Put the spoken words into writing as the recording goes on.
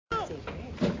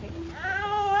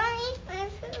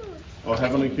O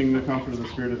Heavenly King, the Comforter, the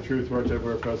Spirit of Truth, who art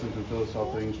ever present and fill us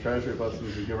all things, treasure,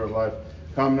 blessings, and giver of life,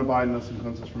 come and abide in us and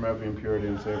cleanse us from every impurity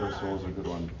and save our souls, O good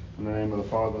one. In the name of the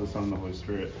Father, the Son, and the Holy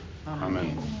Spirit.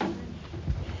 Amen.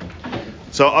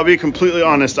 So I'll be completely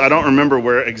honest, I don't remember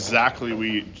where exactly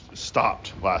we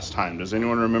stopped last time. Does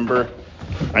anyone remember?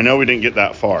 I know we didn't get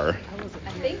that far.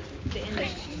 I think the end of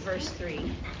verse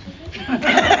 3.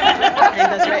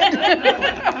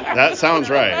 That sounds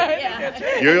right.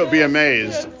 Yeah. You'll be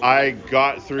amazed. I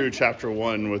got through chapter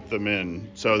 1 with the men,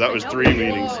 so that was 3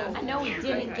 meetings. I know we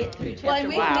didn't get through chapter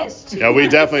 1. Well, we missed 2. Yeah, we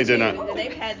definitely did not.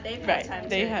 They've had time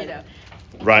to,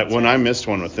 Right, when I missed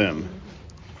one with them,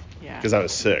 because I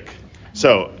was sick.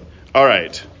 So, all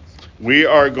right, we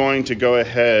are going to go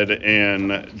ahead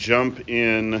and jump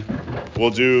in.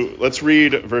 Let's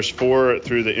read verse 4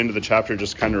 through the end of the chapter,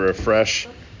 just kind of refresh,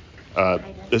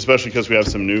 especially because we have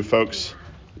some new folks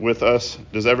with us.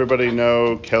 Does everybody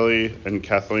know Kelly and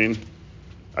Kathleen?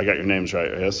 I got your names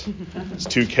right, yes? It's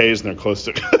 2 Ks and they're close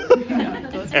to...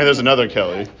 And there's another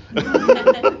Kelly.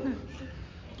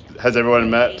 Has everyone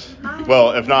met?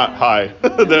 Well, if not, hi.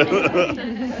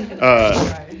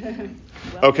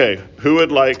 Okay, who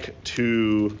would like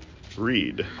to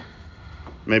read?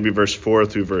 Maybe verse 4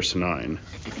 through verse 9.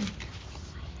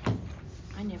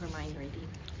 I never mind reading.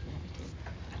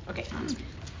 Okay,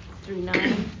 through 9.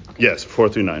 Okay. Yes, 4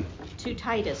 through 9. To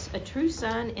Titus, a true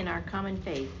son in our common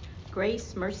faith,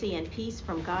 grace, mercy, and peace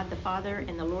from God the Father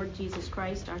and the Lord Jesus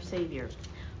Christ, our Savior.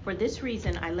 For this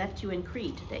reason I left you in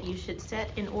Crete, that you should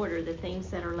set in order the things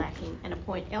that are lacking, and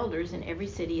appoint elders in every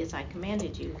city as I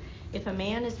commanded you. If a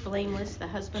man is blameless, the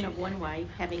husband of one wife,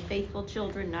 having faithful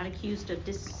children, not accused of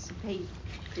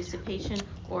dissipation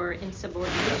or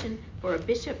insubordination, for a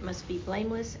bishop must be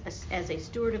blameless as a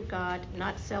steward of God,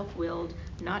 not self-willed,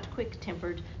 not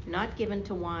quick-tempered, not given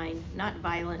to wine, not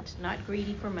violent, not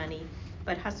greedy for money,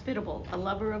 but hospitable, a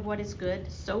lover of what is good,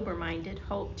 sober-minded,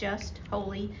 just,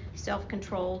 holy,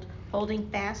 self-controlled, holding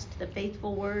fast the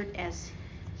faithful word as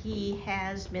he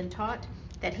has been taught,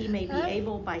 that he may be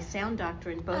able by sound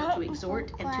doctrine both to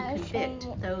exhort and to convict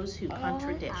those who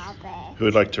contradict. Who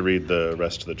would like to read the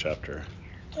rest of the chapter?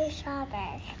 I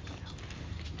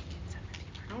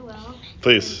will.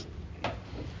 Please.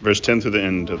 Verse 10 through the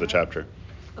end of the chapter.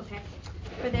 Okay.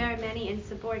 For there are many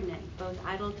insubordinate, both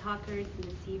idle talkers and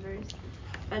deceivers,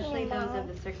 especially those of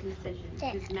the circumcision,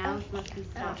 whose mouths must be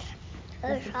stopped,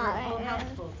 who support whole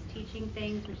households, teaching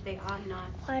things which they ought not,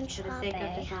 for the sake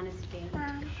of dishonest gain.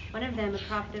 One of them, a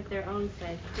prophet of their own,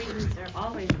 said, Cretans are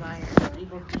always liars,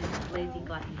 evil thieves, lazy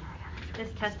gluttons. This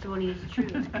testimony is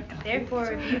true. Therefore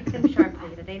rebuke them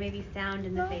sharply, that they may be sound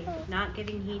in the faith, not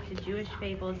giving heed to Jewish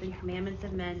fables and commandments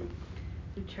of men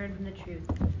who turn from the truth.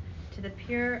 To the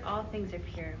pure, all things are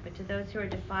pure, but to those who are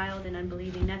defiled and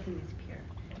unbelieving, nothing is pure.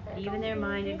 But even their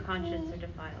mind and conscience are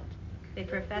defiled. They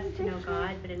profess to know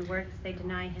God, but in works they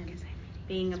deny him,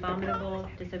 being abominable,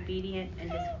 disobedient,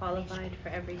 and disqualified for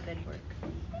every good work.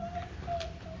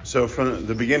 So from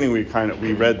the beginning, we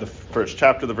read the first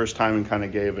chapter the first time and kind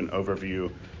of gave an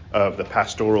overview of the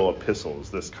pastoral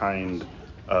epistles, this kind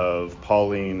of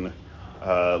Pauline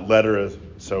letter.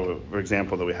 So, for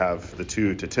example, that we have the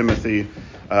 2 to Timothy,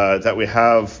 that we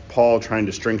have Paul trying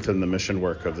to strengthen the mission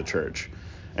work of the church.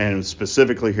 And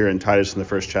specifically here in Titus in the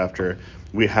first chapter,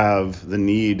 we have the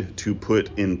need to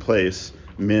put in place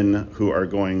men who are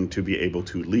going to be able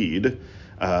to lead,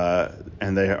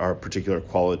 and they are particular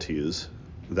qualities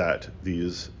that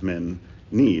these men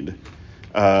need.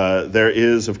 There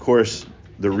is, of course,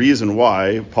 the reason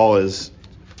why Paul is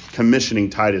commissioning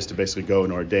Titus to basically go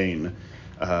and ordain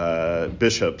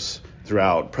bishops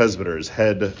throughout, presbyters,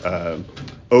 head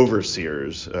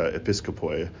overseers,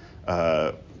 episkopoi.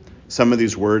 Some of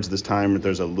these words this time,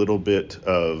 there's a little bit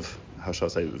of, how shall I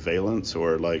say, valence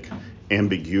or like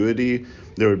ambiguity.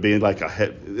 There would be like a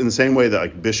head, in the same way that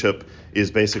like bishop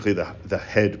is basically the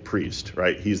head priest,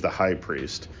 right? He's the high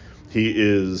priest. He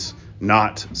is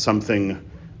not something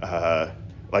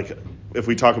like, if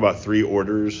we talk about 3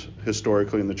 orders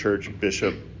historically in the church,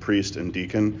 bishop, priest, and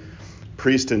deacon,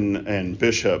 priest and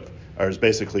bishop are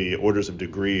basically orders of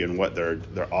degree in what their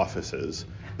office is.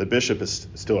 The bishop is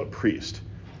still a priest.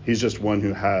 He's just one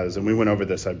who has, and we went over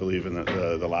this, I believe, in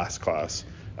the last class,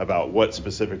 about what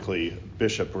specifically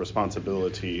bishop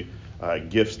responsibility,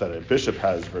 gifts that a bishop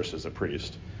has versus a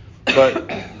priest.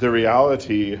 But the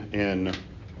reality in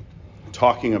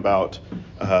talking about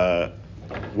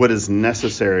what is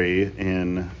necessary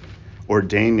in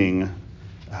ordaining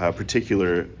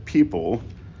particular people,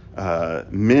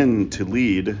 men to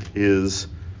lead, is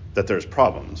that there's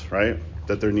problems, right?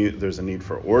 That there's a need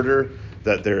for order,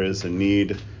 that there is a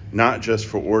need not just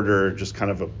for order, just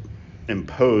kind of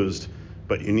imposed,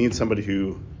 but you need somebody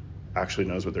who actually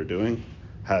knows what they're doing,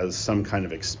 has some kind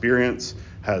of experience,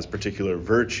 has particular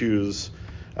virtues.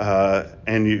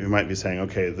 And you might be saying,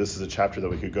 okay, this is a chapter that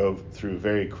we could go through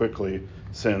very quickly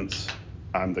since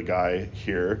I'm the guy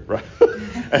here, right?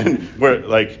 And we're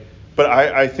like, but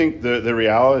I think the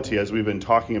reality, as we've been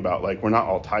talking about, like, we're not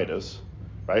all Titus,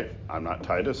 right? I'm not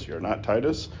Titus, you're not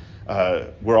Titus.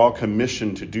 We're all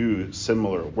commissioned to do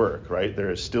similar work, right?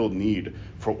 There is still need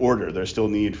for order. There's still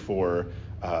need for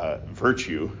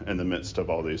virtue in the midst of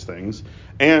all these things.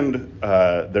 And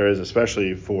there is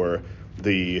especially for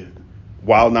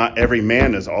while not every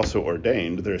man is also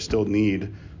ordained, there is still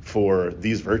need for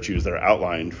these virtues that are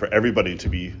outlined for everybody to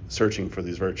be searching for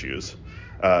these virtues.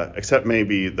 Except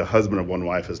maybe the husband of one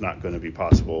wife is not going to be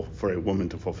possible for a woman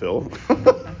to fulfill.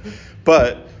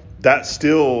 But that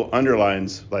still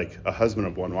underlines, like, a husband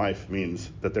of one wife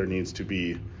means that there needs to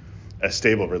be a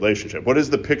stable relationship. What is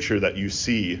the picture that you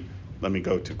see? Let me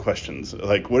go to questions.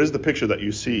 Like, what is the picture that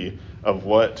you see of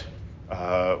what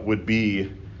would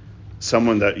be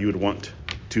someone that you would want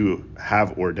to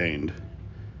have ordained?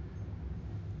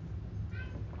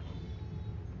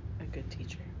 A good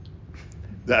teacher.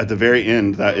 At the very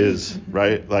end, that is,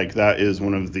 right? Like, that is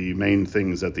one of the main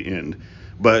things at the end.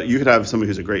 But you could have somebody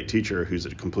who's a great teacher who's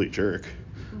a complete jerk.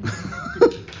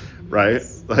 Right?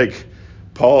 Like,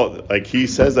 Paul, like, he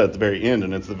says that at the very end,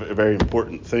 and it's a very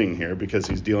important thing here because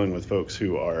he's dealing with folks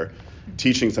who are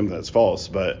teaching something that's false,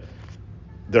 but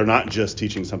they're not just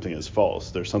teaching something that's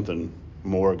false. There's something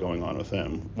more going on with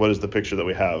them. What is the picture that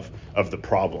we have of the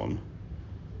problem?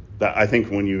 That I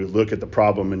think when you look at the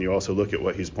problem and you also look at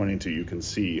what he's pointing to, you can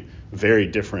see very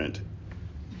different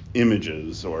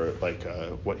images, or like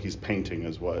what he's painting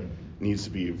is what needs to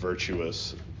be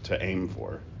virtuous to aim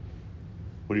for.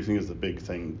 What do you think is the big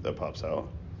thing that pops out?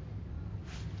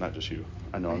 Not just you.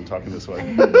 I know I'm talking this way.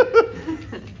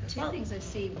 Two things I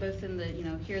see, both in the,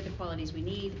 here are the qualities we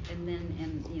need, and then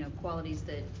in, qualities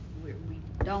that we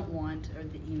don't want, or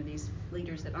these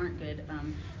leaders that aren't good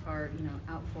are,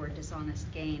 out for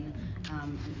dishonest gain,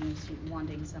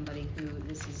 wanting somebody who,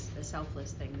 this is a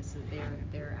selfless thing. This is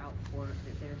they're out for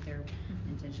their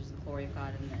intentions, the glory of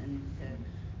God and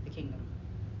the kingdom.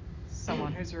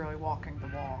 Someone who's really walking the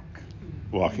walk.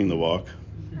 Walking the walk.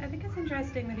 I think it's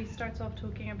interesting that he starts off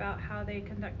talking about how they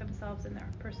conduct themselves in their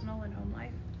personal and home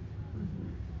life.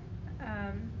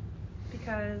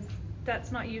 Because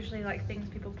that's not usually like things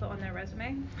people put on their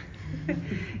resume,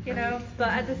 but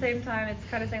at the same time, it's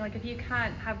kind of saying, like, if you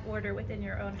can't have order within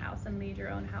your own house and lead your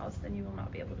own house, then you will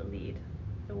not be able to lead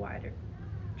the wider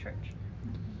church.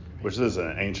 Which is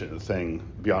an ancient thing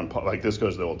beyond, like, this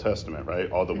goes to the Old Testament,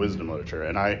 right? All the wisdom literature.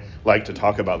 And I like to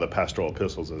talk about the pastoral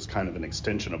epistles as kind of an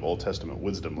extension of Old Testament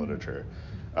wisdom literature,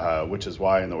 which is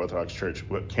why in the Orthodox Church,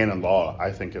 canon law,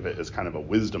 I think of it as kind of a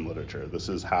wisdom literature. This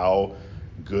is how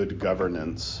good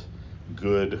governance,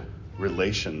 good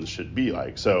relations should be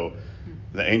like. So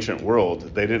the ancient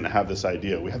world, they didn't have this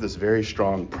idea. We have this very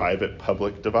strong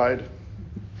private-public divide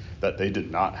that they did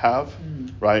not have,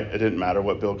 right? It didn't matter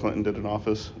what Bill Clinton did in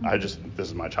office. This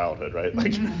is my childhood, right?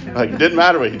 Like it didn't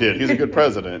matter what he did. He's a good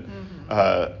president.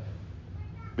 Right?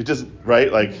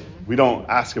 Like, we don't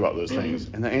ask about those things.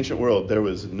 In the ancient world, there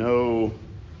was no,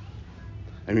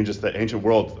 just the ancient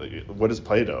world, what is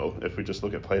Plato? If we just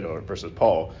look at Plato versus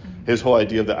Paul, his whole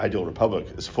idea of the ideal republic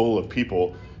is full of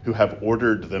people who have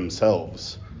ordered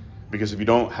themselves. Because if you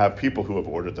don't have people who have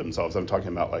ordered themselves, I'm talking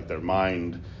about, like, their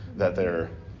mind, that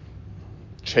they're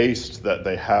chaste, that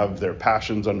they have their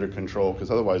passions under control, because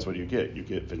otherwise what do you get? You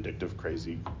get vindictive,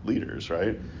 crazy leaders,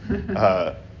 right?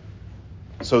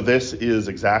 So this is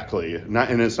exactly,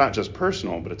 and it's not just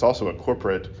personal, but it's also a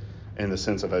corporate, in the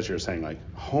sense of, as you're saying, like,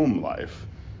 home life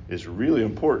is really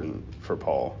important for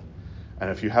Paul.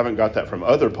 And if you haven't got that from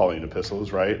other Pauline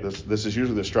epistles, right, this is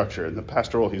usually the structure. In the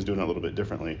pastoral, he's doing it a little bit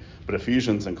differently. But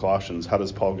Ephesians and Colossians, how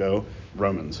does Paul go?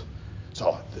 Romans.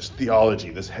 So this theology,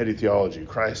 this heady theology,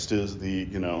 Christ is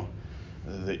now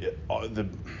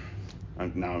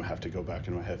I have to go back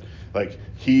in my head. Like,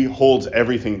 he holds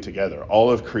everything together. All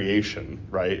of creation,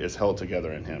 right, is held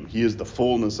together in him. He is the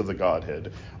fullness of the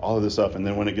Godhead. All of this stuff. And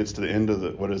then when it gets to the end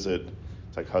of what is it?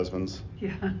 It's like, husbands,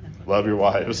 love your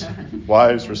wives.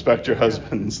 Wives, respect your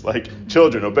husbands. Like,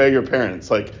 children, obey your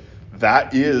parents. Like,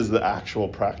 that is the actual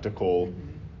practical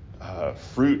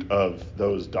fruit of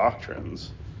those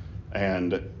doctrines.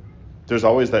 And there's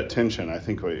always that tension, I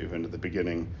think, even at the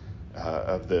beginning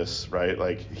of this, right?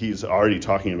 Like, he's already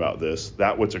talking about this,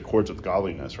 that which accords with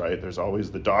godliness, right? There's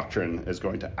always the doctrine is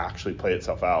going to actually play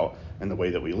itself out in the way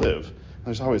that we live.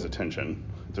 There's always a tension.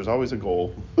 There's always a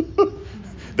goal.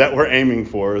 that we're aiming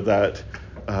for that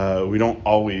we don't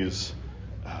always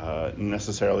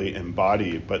necessarily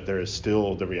embody, but there is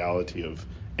still the reality of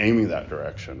aiming that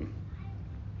direction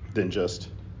than just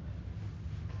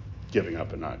giving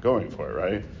up and not going for it,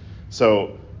 right?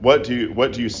 So what do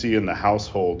you see in the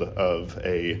household of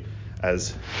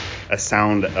as a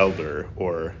sound elder?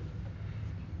 Or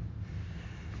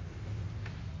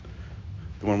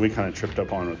the one we kind of tripped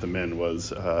up on with the men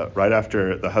was right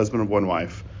after the husband of one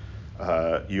wife,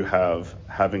 you have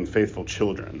having faithful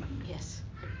children. Yes.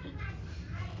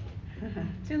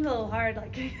 Seems a little hard.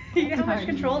 Like, how much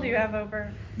control do you have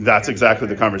over? That's your exactly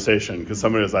the children? conversation, because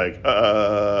somebody was like,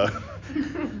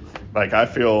 like I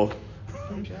feel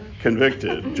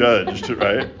convicted, judged,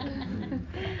 right?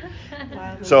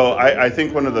 So I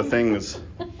think one of the things,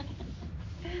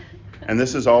 and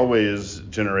this is always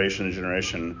generation to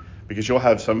generation, because you'll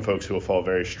have some folks who will fall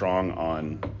very strong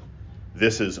on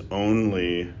this is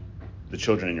only the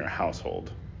children in your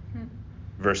household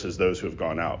versus those who have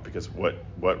gone out, because what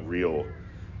real,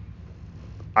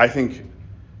 I think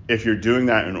if you're doing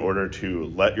that in order to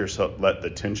let the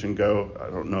tension go, I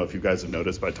don't know if you guys have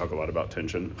noticed, but I talk a lot about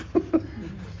tension.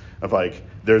 Of like,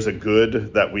 there's a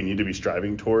good that we need to be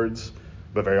striving towards,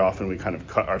 but very often we kind of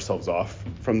cut ourselves off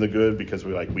from the good because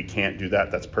we can't do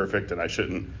that. That's perfect, and I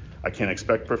can't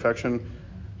expect perfection.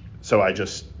 So I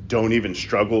just don't even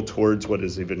struggle towards what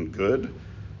is even good.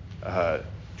 Do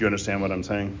you understand what I'm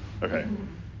saying? Okay.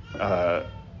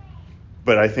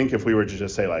 But I think if we were to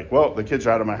just say like, well, the kids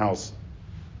are out of my house,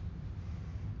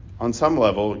 on some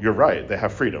level, you're right. They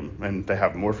have freedom, and they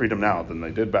have more freedom now than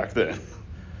they did back then.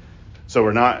 So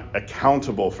we're not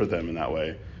accountable for them in that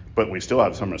way, but we still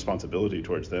have some responsibility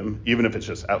towards them, even if it's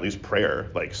just at least prayer,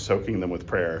 like soaking them with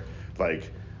prayer,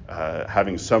 like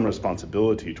having some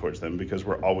responsibility towards them, because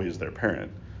we're always their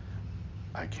parent.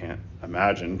 I can't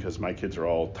imagine, because my kids are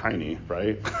all tiny,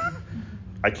 right?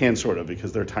 I can sort of,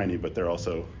 because they're tiny, but they're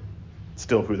also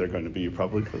still who they're going to be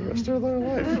probably for the rest of their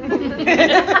life.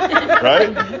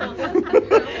 Right?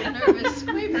 Nervous,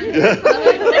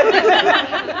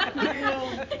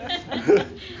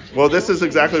 Well, this is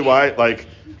exactly why, like,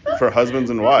 for husbands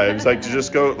and wives, like, to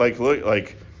just go, like, look,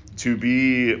 like, to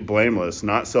be blameless,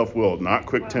 not self-willed, not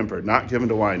quick-tempered, not given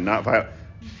to wine, not violent.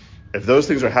 If those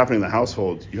things are happening in the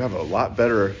household, you have a lot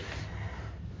better,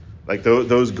 like,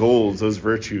 those goals, those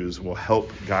virtues will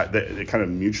help guide, it kind of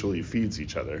mutually feeds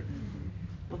each other.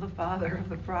 Well, the father of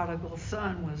the prodigal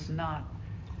son was not,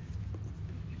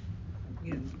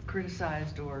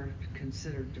 criticized or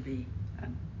considered to be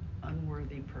an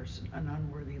unworthy person, an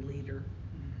unworthy leader,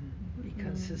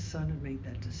 because his son had made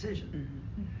that decision.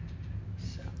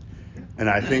 So. And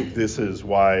I think this is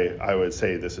why I would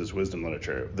say this is wisdom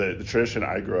literature. The tradition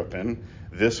I grew up in,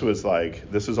 this was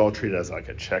all treated as like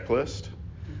a checklist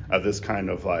of this kind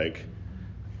of like,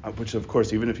 which of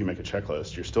course, even if you make a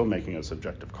checklist, you're still making a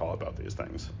subjective call about these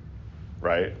things,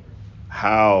 right?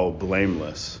 How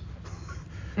blameless.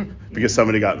 Because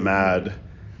somebody got mad.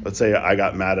 Let's say I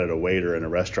got mad at a waiter in a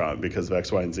restaurant because of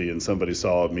X, Y, and Z, and somebody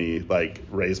saw me like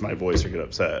raise my voice or get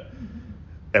upset.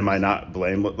 Am I not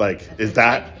blameless? Like, is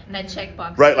that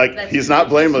checkbox? Right, like, he's not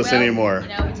blameless anymore.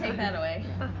 We take that away.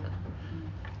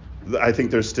 I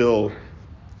think there's still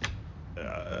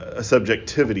a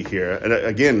subjectivity here. And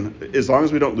again, as long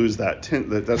as we don't lose that,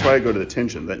 that's why I go to the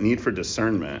tension, that need for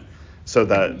discernment, so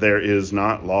that there is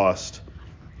not lost,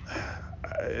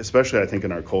 especially I think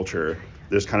in our culture,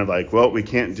 there's kind of like, well, we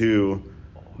can't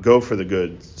go for the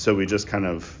good, so we just kind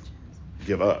of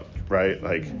give up, right?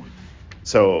 Like,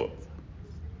 so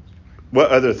what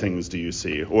other things do you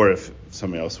see? Or if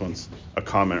somebody else wants a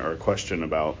comment or a question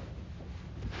about.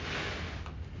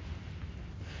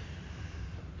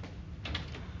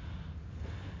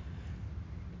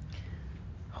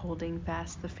 Holding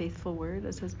fast the faithful word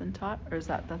as has been taught, or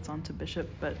that's on to Bishop,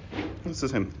 but It's the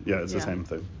same. Yeah, it's the same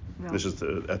thing. Yeah. It's just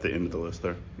at the end of the list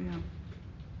there. Yeah.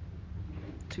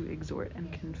 To exhort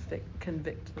and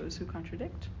convict those who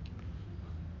contradict.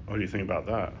 What do you think about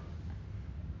that?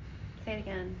 Say it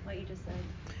again, what you just said.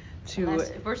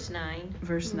 Verse 9.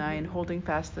 Verse 9, holding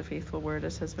fast the faithful word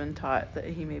as has been taught, that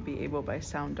he may be able by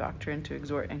sound doctrine to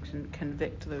exhort and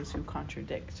convict those who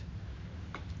contradict.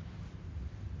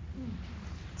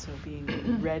 So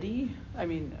being ready, I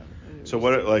mean. So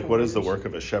what is the work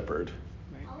of a shepherd?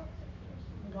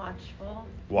 Right.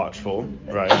 Watchful.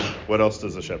 Right? What else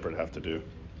does a shepherd have to do?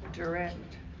 Direct.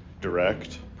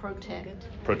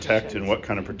 Protect, and what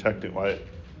kind of protecting? Why?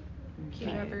 Keep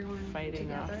everyone fighting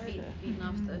together, off beating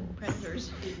off the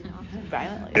predators.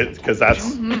 violently. Because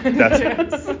that's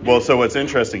well. So what's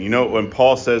interesting, when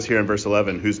Paul says here in verse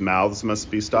 11, whose mouths must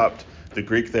be stopped, The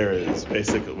Greek there is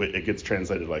basically, it gets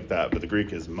translated like that, but the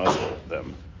Greek is muzzle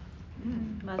them.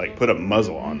 Like put a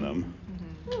muzzle on them.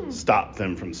 Stop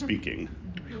them from speaking.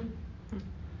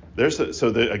 This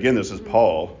is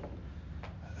Paul.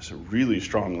 It's a really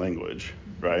strong language,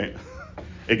 right?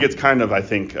 It gets kind of, I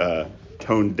think,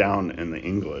 toned down in the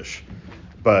English.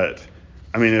 But,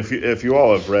 I mean, if you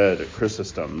all have read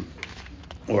Chrysostom,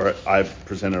 or I've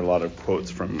presented a lot of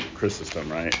quotes from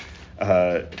Chrysostom, right?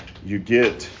 You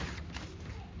get,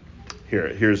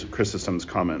 here's Chrysostom's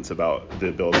comments about the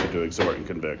ability to exhort and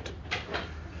convict.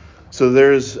 So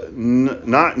there's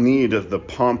not need of the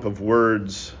pomp of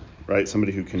words, right?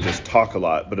 Somebody who can just talk a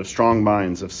lot, but of strong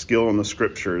minds, of skill in the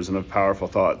scriptures, and of powerful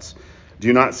thoughts. Do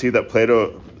you not see that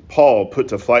Paul put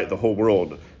to flight the whole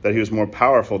world, that he was more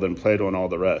powerful than Plato and all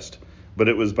the rest? But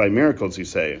it was by miracles, you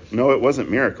say. No, it wasn't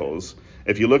miracles.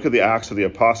 If you look at the Acts of the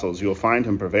Apostles, you will find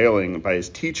him prevailing by his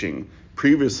teaching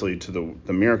previously to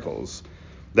the miracles,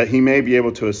 that he may be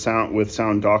able to with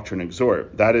sound doctrine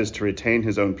exhort, that is, to retain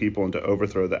his own people and to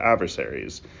overthrow the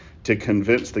adversaries, to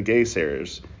convince the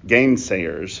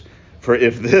gainsayers. For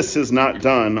if this is not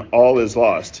done, all is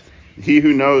lost. He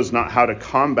who knows not how to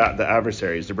combat the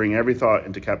adversaries, to bring every thought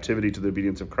into captivity to the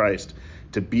obedience of Christ,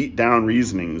 to beat down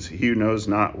reasonings, he who knows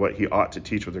not what he ought to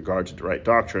teach with regard to right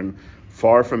doctrine,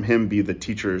 far from him be the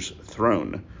teacher's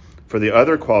throne. For the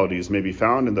other qualities may be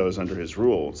found in those under his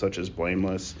rule, such as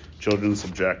blameless, children in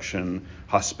subjection,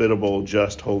 hospitable,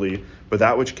 just, holy. But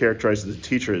that which characterizes the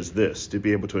teacher is this, to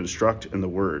be able to instruct in the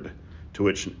word, to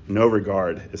which no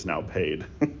regard is now paid.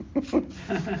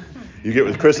 You get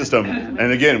with Chrysostom,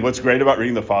 and again, what's great about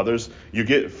reading the Fathers, you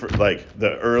get like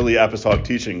the early apostolic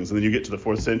teachings, and then you get to the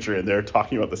 4th century, and they're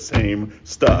talking about the same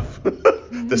stuff,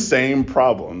 the same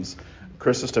problems.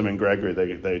 Chrysostom and Gregory,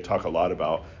 they talk a lot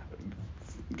about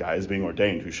guys being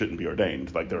ordained who shouldn't be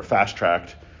ordained. Like they were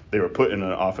fast-tracked, they were put in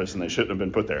an office and they shouldn't have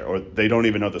been put there, or they don't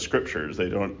even know the scriptures, they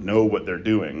don't know what they're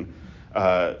doing.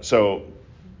 So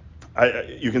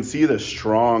you can see this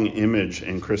strong image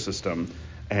in Chrysostom,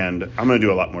 and I'm going to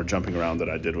do a lot more jumping around than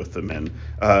I did with the men.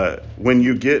 When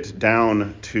you get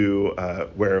down to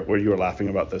where you were laughing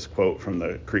about this quote from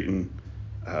the Cretan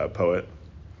poet,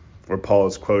 where Paul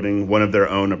is quoting one of their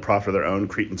own, a prophet of their own,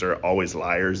 Cretans are always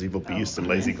liars, evil beasts, and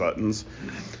lazy gluttons.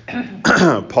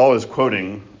 Paul is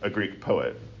quoting a Greek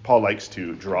poet. Paul likes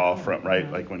to draw from,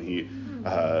 right? Like when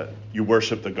you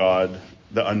worship the God,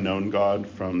 the unknown God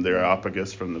from the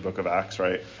Areopagus from the book of Acts,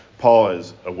 right? Paul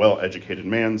is a well-educated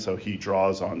man, so he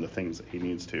draws on the things that he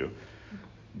needs to.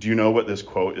 Do you know what this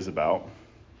quote is about?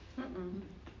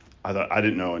 I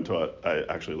didn't know until I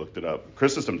actually looked it up.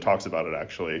 Chrysostom talks about it,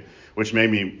 actually, which made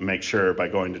me make sure by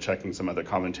going to checking some other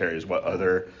commentaries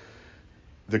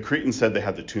the Cretans said they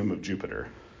had the tomb of Jupiter.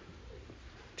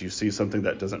 Do you see something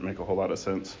that doesn't make a whole lot of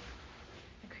sense?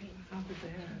 How could they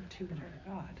have a tomb of a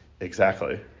god?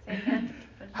 Exactly.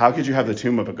 How could you have the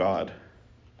tomb of a god?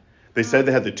 They said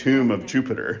they had the tomb of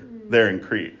Jupiter there in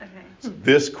Crete. Okay.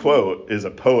 This quote is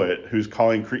a poet who's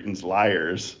calling Cretans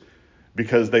liars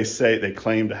because they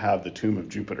claim to have the tomb of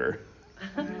Jupiter.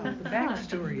 Wow, the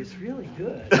backstory is really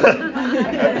good.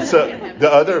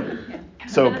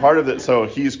 So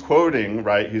he's quoting,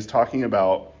 right? He's talking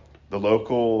about the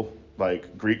local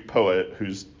Greek poet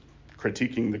who's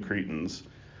critiquing the Cretans,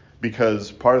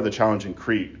 because part of the challenge in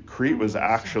Crete was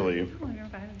actually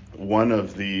one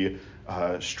of the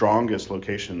strongest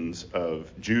locations of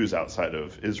Jews outside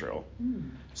of Israel,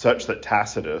 such that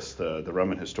Tacitus, the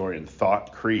Roman historian,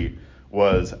 thought Crete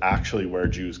was actually where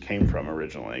Jews came from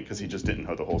originally, because he just didn't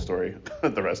know the whole story,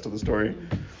 the rest of the story.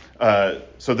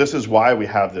 So this is why we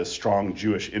have this strong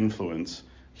Jewish influence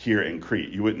here in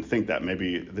Crete. You wouldn't think that.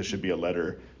 Maybe this should be a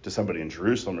letter to somebody in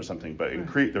Jerusalem or something, but in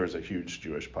Crete there was a huge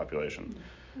Jewish population.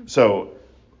 So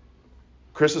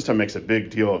Chrysostom makes a big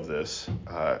deal of this,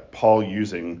 Paul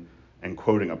using and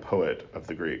quoting a poet of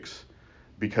the Greeks,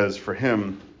 because for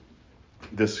him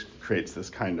this creates this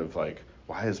kind of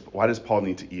why does Paul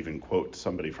need to even quote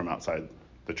somebody from outside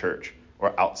the church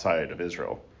or outside of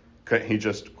Israel? Couldn't he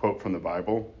just quote from the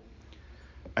Bible?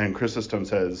 And Chrysostom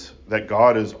says that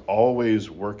God is always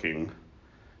working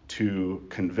to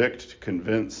convict, to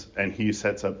convince, and he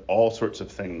sets up all sorts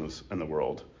of things in the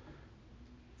world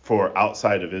for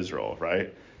outside of Israel,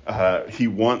 right? He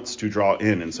wants to draw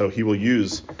in, and so he will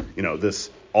use, this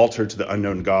altar to the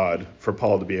unknown God for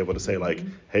Paul to be able to say,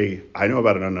 hey, I know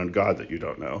about an unknown God that you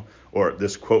don't know, or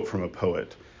this quote from a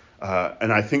poet.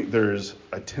 And I think there's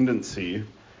a tendency,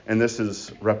 and this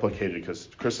is replicated because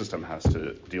Chrysostom has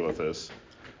to deal with this,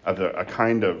 of a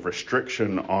kind of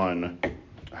restriction on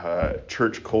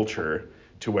church culture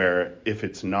to where if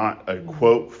it's not a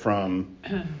quote from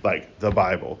like the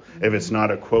Bible, if it's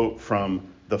not a quote from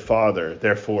the Father,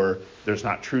 therefore there's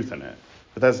not truth in it.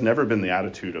 But that's never been the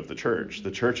attitude of the church.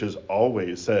 The church has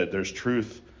always said there's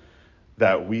truth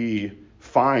that we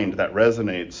find that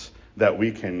resonates, that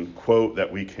we can quote,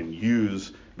 that we can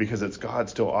use, because it's God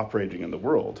still operating in the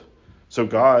world. So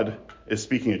God is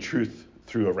speaking a truth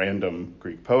through a random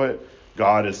Greek poet.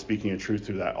 God is speaking a truth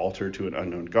through that altar to an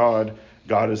unknown God.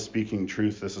 God is speaking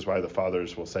truth. This is why the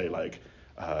fathers will say, like,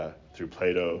 through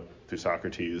Plato, through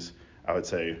Socrates, I would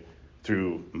say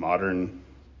through modern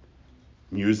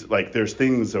music. Like, there's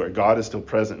things where God is still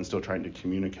present and still trying to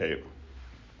communicate.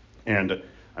 And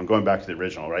I'm going back to the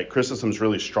original, right? Chrysostom's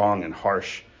really strong and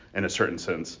harsh in a certain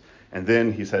sense. And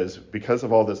then he says, because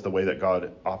of all this, the way that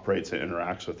God operates and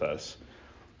interacts with us,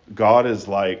 God is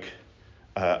like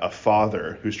a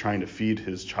father who's trying to feed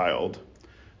his child,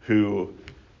 who,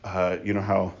 you know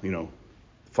how,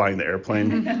 flying the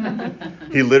airplane?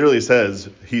 He literally says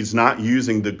he's not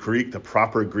using the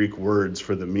proper Greek words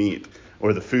for the meat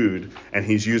or the food, and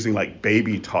he's using like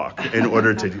baby talk in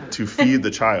order to feed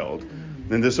the child.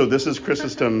 And so this is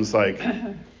Chrysostom's like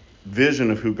vision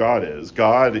of who God is.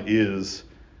 God is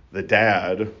the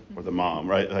dad or the mom,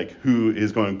 right? Like, who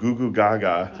is going goo goo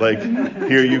gaga, like,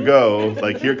 here you go,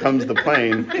 like, here comes the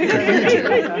plane to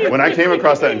feed you. When I came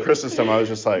across that in Chrysostom, I was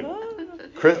just like,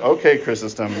 okay,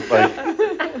 Chrysostom, like,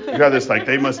 you got this, like,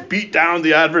 they must beat down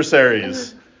the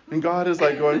adversaries. And God is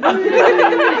like going,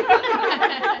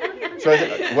 so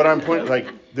what I'm pointing,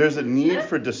 like, there's a need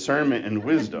for discernment and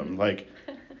wisdom. Like,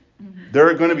 there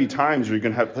are going to be times where you're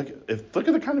going to have, look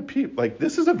at the kind of people, like,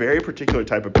 this is a very particular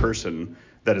type of person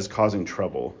that is causing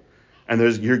trouble. And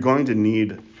you're going to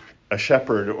need a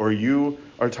shepherd,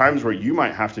 or times where you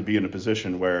might have to be in a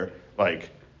position where,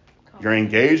 like, you're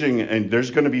engaging and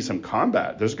there's going to be some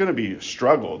combat. There's going to be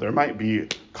struggle. There might be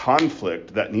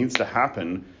conflict that needs to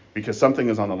happen because something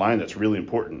is on the line that's really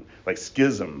important, like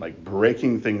schism, like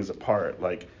breaking things apart,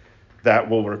 like that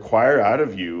will require out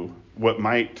of you what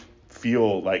might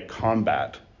feel like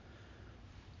combat.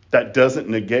 That doesn't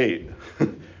negate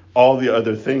all the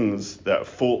other things, that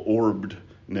full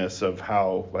orbedness of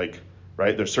how, like,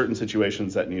 right? There's certain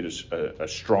situations that need a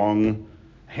strong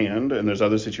hand, and there's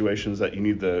other situations that you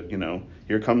need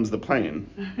here comes the plane,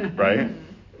 right?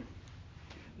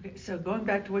 Okay, so going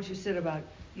back to what you said about,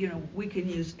 we can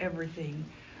use everything.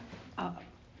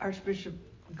 Archbishop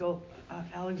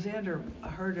Alexander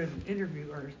heard an interview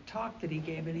or talk that he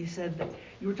gave, and he said that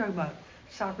you were talking about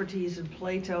Socrates and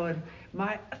Plato, and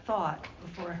my thought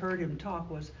before I heard him talk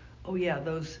was, oh yeah,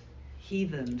 those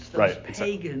heathens, those right,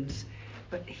 pagans. exactly.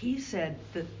 But he said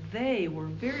that they were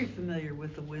very familiar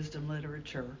with the wisdom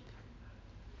literature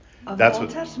of the Old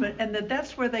Testament, and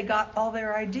that's where they got all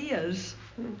their ideas.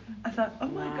 I thought, oh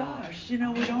my gosh, we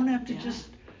don't have to just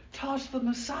toss them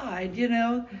aside,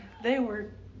 they were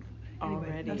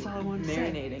already that's all I want to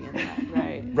marinating in that,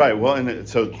 right? Right. Well, and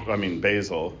so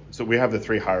Basil. So we have the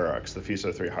three hierarchs, the Feast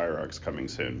of the Three Hierarchs coming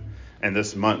soon, and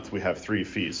this month we have three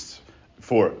feasts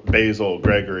for Basil,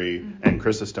 Gregory, and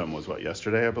Chrysostom was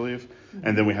yesterday, I believe,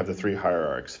 and then we have the three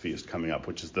hierarchs feast coming up,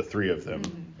 which is the three of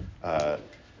them.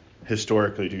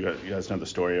 Historically, do you guys know the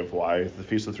story of why the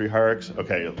Feast of the Three Hierarchs?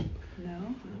 Okay.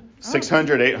 No.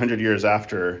 600, 800 years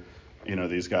after,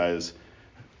 these guys,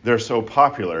 they're so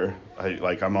popular.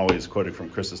 I'm always quoting from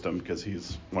Chrysostom because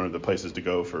he's one of the places to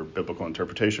go for biblical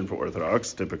interpretation for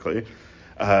Orthodox, typically.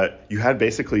 You had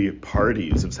basically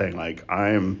parties of saying, like,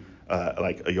 I'm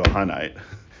like a Johannite.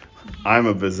 I'm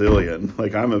a Basilian,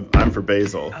 like I'm for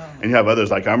Basil, and you have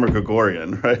others like I'm a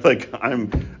Gregorian, right? Like I'm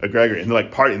a Gregory, and they're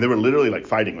like partying. They were literally like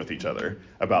fighting with each other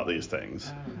about these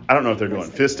things. I don't know if they're doing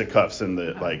fisticuffs in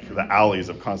the alleys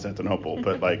of Constantinople,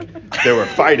 but like they were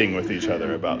fighting with each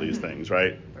other about these things,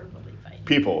 right?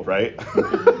 People, right?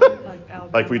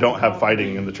 Like we don't have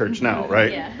fighting in the church now,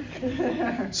 right?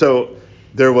 Yeah. So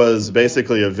there was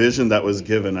basically a vision that was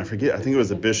given. I think it was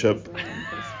a bishop.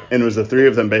 And it was the three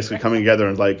of them basically coming together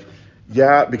and like,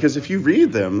 yeah, because if you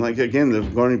read them, like,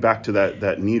 again, going back to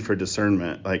that need for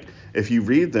discernment, like, if you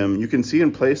read them, you can see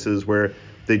in places where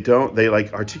they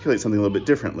like articulate something a little bit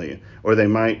differently, or they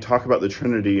might talk about the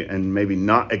Trinity and maybe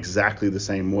not exactly the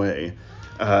same way,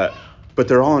 but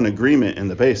they're all in agreement in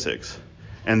the basics.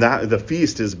 And that the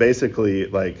feast is basically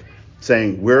like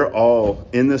saying we're all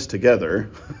in this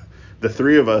together. The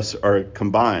three of us are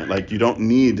combined. Like, you don't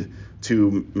need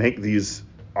to make these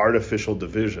artificial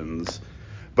divisions.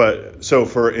 But so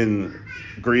in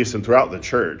Greece and throughout the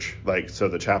church, like, so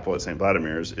the chapel at St.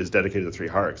 Vladimir's is dedicated to three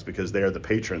hierarchs because they are the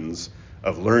patrons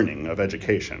learning, of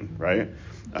education, right?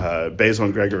 Basil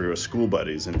and Gregory were school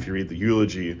buddies, and if you read the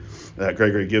eulogy that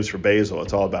Gregory gives for Basil,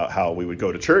 it's all about how we would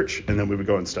go to church and then we would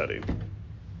go and study.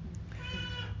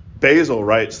 Basil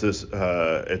writes this,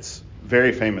 it's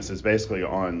very famous, it's basically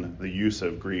on the use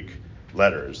of Greek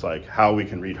letters, like how we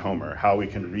can read Homer, how we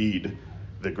can read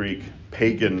the Greek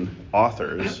pagan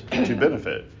authors to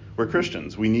benefit. We're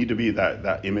Christians. We need to be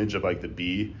that image of like the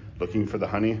bee looking for the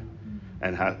honey,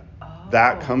 and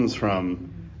that comes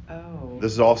from.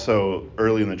 This is also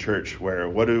early in the church, where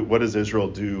what does Israel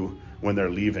do when they're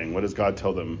leaving? What does God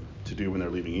tell them to do when they're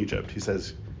leaving Egypt? He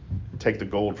says, take the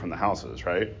gold from the houses,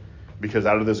 right? Because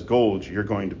out of this gold, you're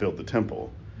going to build the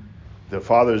temple. The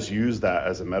fathers use that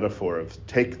as a metaphor of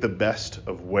take the best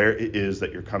of where it is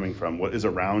that you're coming from, what is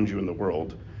around you in the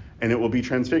world, and it will be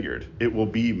transfigured. It will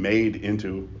be made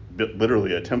into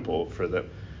literally a temple for them.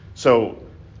 So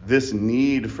this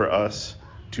need for us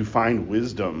to find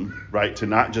wisdom, right, to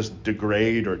not just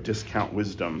degrade or discount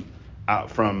wisdom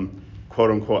out from quote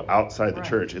unquote outside the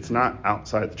church. It's not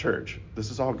outside the church.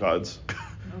 This is all God's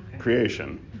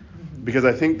creation. Because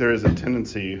I think there is a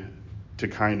tendency to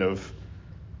kind of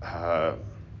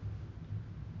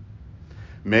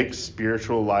make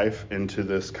spiritual life into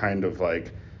this kind of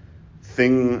like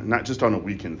thing, not just on a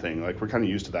weekend thing. Like we're kind of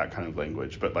used to that kind of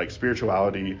language, but like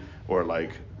spirituality or like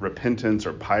repentance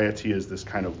or piety is this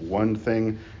kind of one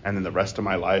thing, and then the rest of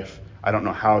my life, I don't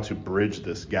know how to bridge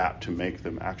this gap to make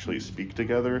them actually speak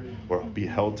together or be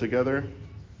held together.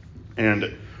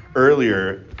 And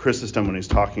earlier, Chrysostom, when he's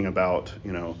talking about,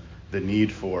 the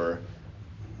need for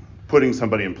putting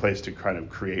somebody in place to kind of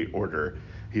create order,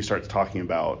 he starts talking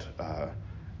about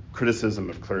criticism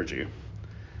of clergy,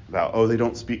 about, they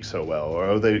don't speak so well,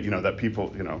 or, they, that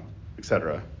people,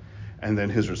 etc. And then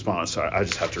his response, I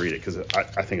just have to read it because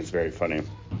I think it's very funny.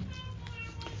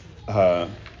 How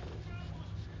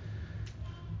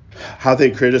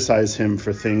they criticize him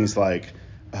for things like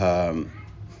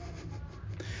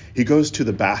he goes to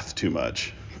the bath too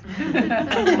much.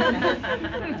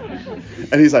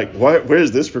 And he's like, where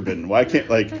is this forbidden? Why can't,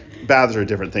 baths are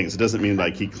different things. It doesn't mean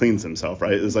he cleans himself,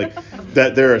 right? It's like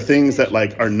that there are things that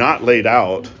are not laid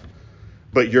out,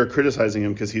 but you're criticizing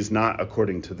him because he's not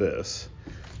according to this.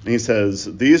 And he says,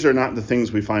 these are not the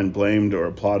things we find blamed or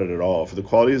applauded at all, for the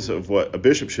qualities of what a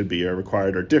bishop should be are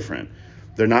required are different.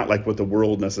 They're not like what the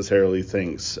world necessarily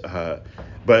thinks,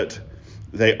 but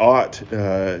they ought,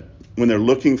 when they're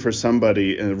looking for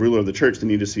somebody, a ruler of the church, they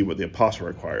need to see what the apostle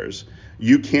requires.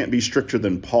 You can't be stricter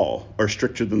than Paul or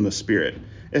stricter than the Spirit.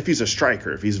 If he's a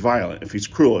striker, if he's violent, if he's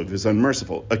cruel, if he's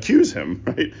unmerciful, accuse him,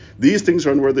 right? These things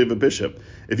are unworthy of a bishop.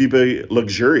 If he be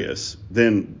luxurious,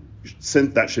 then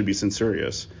that should be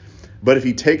censurious. But if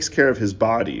he takes care of his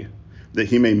body, that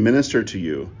he may minister to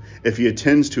you, if he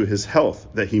attends to his health,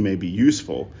 that he may be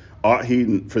useful, ought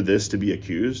he for this to be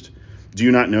accused? Do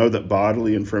you not know that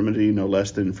bodily infirmity, no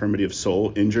less than infirmity of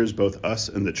soul, injures both us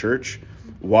and the church?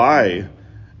 Why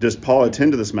does Paul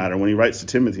attend to this matter when he writes to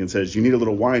Timothy and says, you need a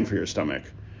little wine for your stomach?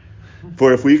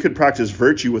 For if we could practice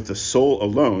virtue with the soul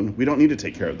alone, we don't need to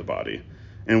take care of the body.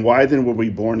 And why then were we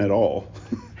born at all?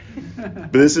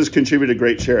 But this has contributed a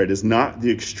great share. It is not the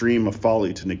extreme of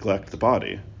folly to neglect the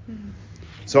body.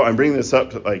 So I'm bringing this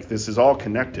up to, this is all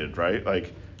connected,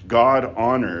 right? God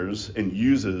honors and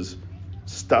uses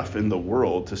stuff in the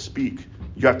world to speak.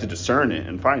 You have to discern it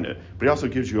and find it. But he also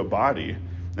gives you a body,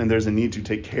 and there's a need to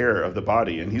take care of the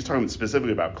body. And he's talking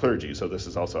specifically about clergy, so this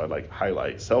is also, I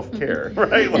highlight self-care,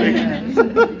 right?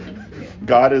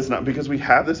 God is not, because we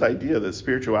have this idea that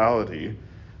spirituality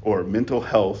or mental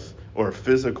health or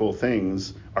physical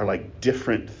things are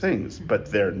different things, but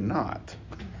they're not.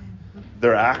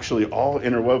 They're actually all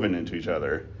interwoven into each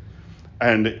other.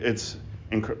 And it's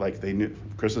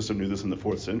Chrysostom knew this in the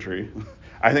 4th century.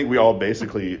 I think we all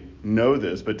basically know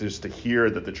this, but just to hear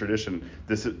that the tradition,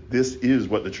 this is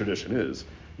what the tradition is.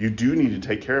 You do need to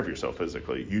take care of yourself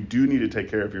physically. You do need to take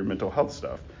care of your mental health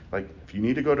stuff. If you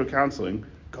need to go to counseling,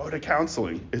 go to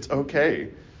counseling. It's okay.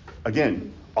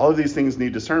 Again, all of these things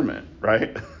need discernment,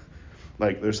 right?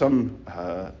 There's some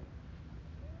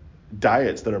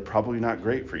diets that are probably not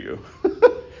great for you.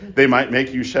 They might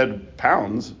make you shed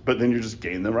pounds, but then you just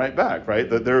gain them right back, right?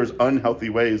 That there's unhealthy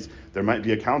ways. There might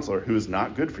be a counselor who is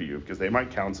not good for you because they might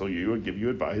counsel you and give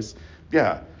you advice.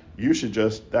 Yeah, you should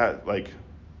just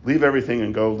leave everything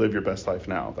and go live your best life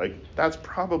now. That's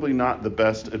probably not the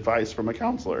best advice from a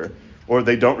counselor, or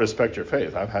they don't respect your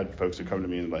faith. I've had folks who come to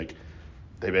me and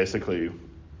they basically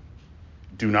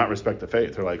do not respect the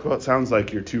faith. They're well, it sounds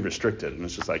like you're too restricted. And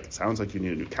it's just it sounds like you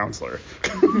need a new counselor.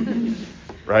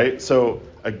 Right? So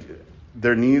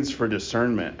there needs for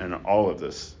discernment and all of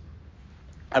this.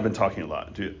 I've been talking a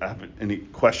lot. Do you have any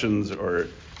questions or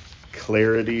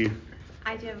clarity?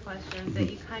 I do have a question. So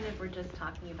you kind of were just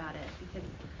talking about it because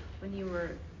when you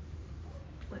were,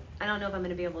 I don't know if I'm going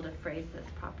to be able to phrase this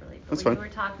properly, but That's when fine. you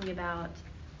were talking about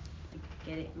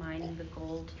mining the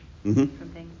gold Mm-hmm. from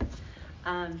things,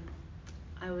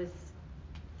 I was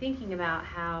thinking about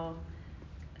how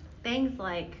things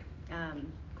like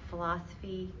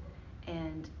philosophy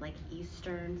and like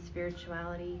Eastern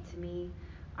spirituality to me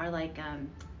are like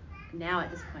now at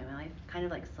this point in my life kind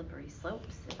of like slippery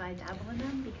slopes if I dabble in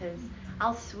them, because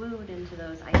I'll swoon into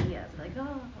those ideas like,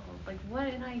 oh, like what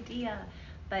an idea,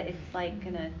 but it's like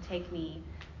gonna take me,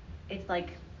 it's like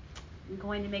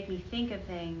going to make me think of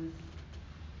things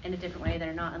in a different way that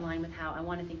are not in line with how I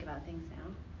want to think about things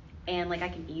now, and like I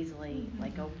can easily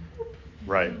like go whoop.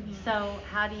 Right. So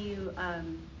how do you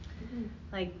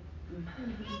like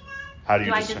How do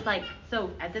you I just like, so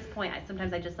at this point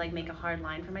sometimes I just like make a hard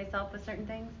line for myself with certain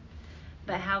things,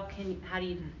 but how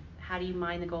do you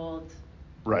mine the gold?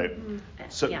 Right.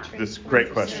 So Yeah. this is a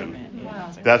great question. Wow.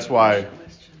 That's why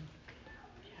Question.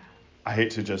 I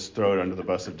hate to just throw it under the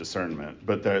bus of discernment,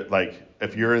 but like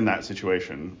if you're in that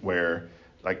situation where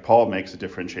like Paul makes a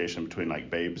differentiation between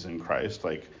like babes in Christ,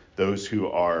 like those who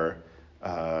are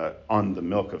on the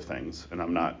milk of things, and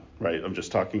I'm not, right, I'm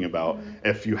just talking about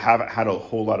if you haven't had a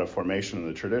whole lot of formation in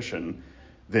the tradition,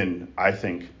 then I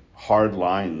think hard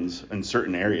lines in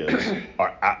certain areas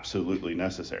are absolutely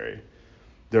necessary.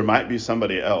 There might be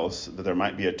somebody else, that there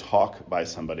might be a talk by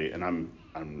somebody, and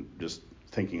I'm just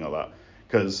thinking a lot,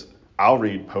 because I'll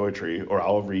read poetry, or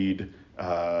I'll read,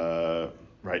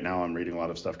 right now I'm reading a lot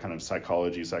of stuff, kind of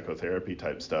psychology, psychotherapy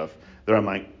type stuff, that I'm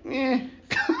like,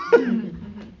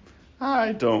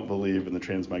 I don't believe in the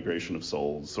transmigration of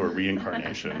souls or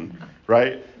reincarnation,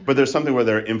 right? But there's something where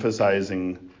they're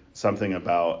emphasizing something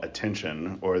about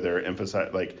attention, or they're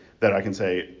emphasizing, like, that I can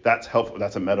say, that's helpful,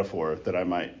 that's a metaphor that I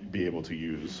might be able to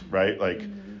use, right? Like,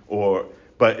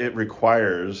 but it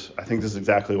requires, I think this is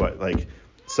exactly what, like,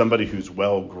 somebody who's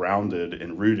well grounded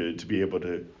and rooted to be able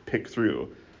to pick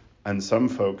through. And some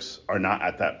folks are not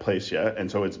at that place yet, and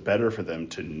so it's better for them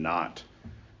to not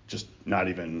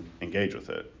even engage with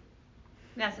it.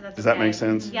 Yeah, so that's Does okay. that make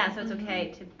sense? Yeah, so it's okay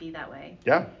to be that way.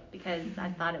 Yeah. Because I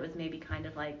thought it was maybe kind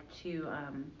of like to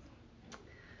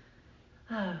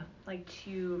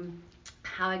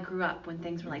how I grew up when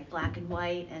things were like black and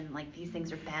white and like these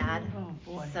things are bad. Oh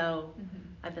boy. So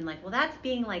I've been like, well, that's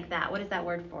being like that. What is that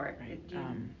word for it?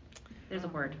 There's a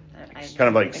word. Kind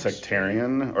of like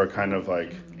sectarian, or kind of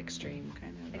like Extreme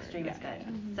kind of. Extreme is good.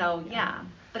 So yeah,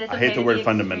 but it's I okay hate the to word be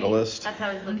extreme. fundamentalist. That's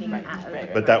how I was looking at it.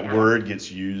 right. But that word gets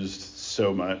used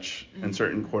so much in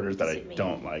certain quarters that What I does it mean?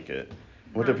 don't like it.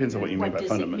 Well, it depends on what you mean What by does it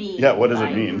fundamental. mean? Yeah, what does it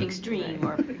by mean? Extreme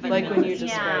or Like when you Yeah.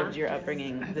 described your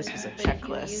upbringing, this was a But if you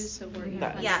checklist. use the word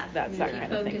That's, Yeah. that's that if you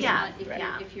kind of thing. focus Yeah. on,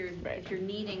 Right. if you're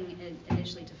needing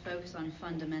initially to focus on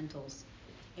fundamentals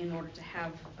in order to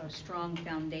have a strong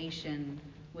foundation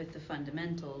with the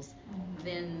fundamentals,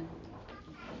 then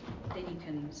you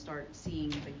can start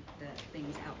seeing the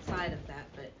things outside of that.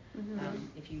 But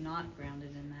if you're not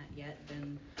grounded in that yet,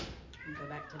 then you go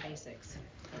back to basics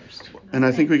first. And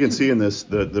I think we can see in this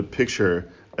the picture,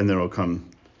 and then it'll come.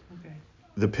 Okay.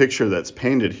 The picture that's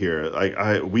painted here.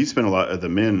 We spent a lot of the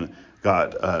men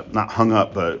got not hung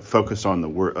up, but focused on the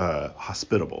word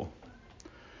hospitable.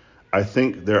 I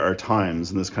think there are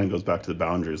times, and this kind of goes back to the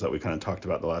boundaries that we kind of talked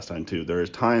about the last time too. There are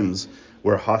times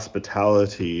where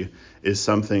hospitality is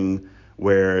something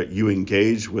where you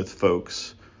engage with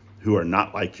folks who are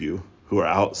not like you, who are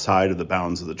outside of the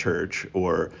bounds of the church,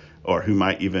 or who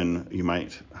might even,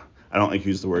 I don't like to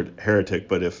use the word heretic,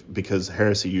 but because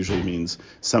heresy usually means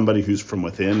somebody who's from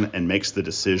within and makes the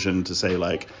decision to say,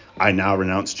 like, I now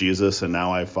renounce Jesus and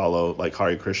now I follow like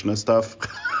Hare Krishna stuff.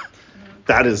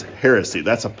 That is heresy.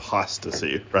 That's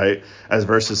apostasy, right? As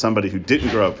versus somebody who didn't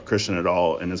grow up Christian at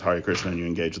all and is Hare Krishna, and you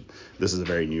engage with, this is a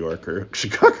very New Yorker,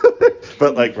 Chicago,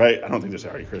 but like, right? I don't think there's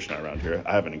Hare Krishna around here.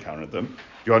 I haven't encountered them. Do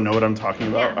you all know what I'm talking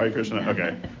about? Yeah. Hare Krishna?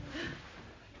 Okay.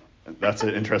 That's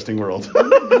an interesting world. But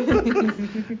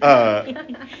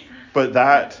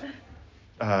that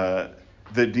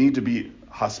need to be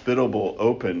hospitable,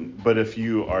 open. But if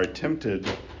you are tempted,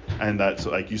 and that's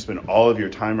like you spend all of your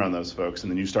time around those folks,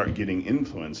 and then you start getting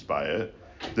influenced by it,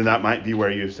 then that might be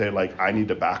where you say, like, I need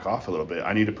to back off a little bit.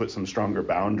 I need to put some stronger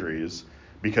boundaries,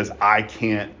 because I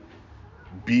can't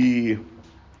be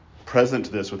present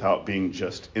to this without being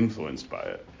just influenced by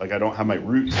it. Like, I don't have my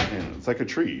roots in. It's like a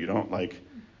tree. You don't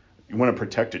you want to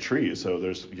protect a tree, so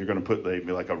you're going to put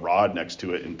maybe like a rod next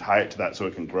to it and tie it to that so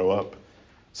it can grow up.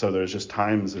 So there's just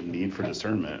times of need for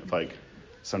discernment. Like,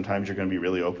 sometimes you're going to be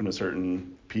really open to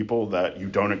certain people that you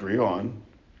don't agree on,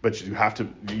 but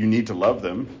you need to love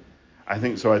them. I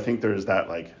think there's that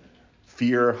like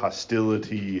fear,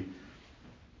 hostility,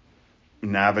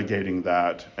 navigating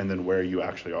that, and then where you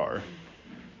actually are.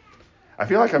 I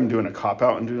feel like I'm doing a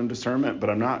cop-out and doing discernment, but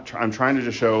I'm not. I'm trying to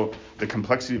just show the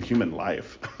complexity of human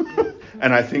life.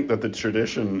 And I think that the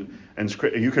tradition and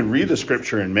you can read the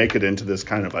scripture and make it into this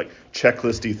kind of like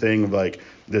checklisty thing of like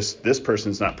this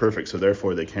person's not perfect, so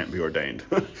therefore they can't be ordained.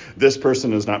 This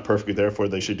person is not perfect, therefore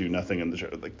they should do nothing in the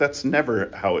church. Like that's never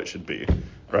how it should be,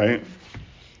 right?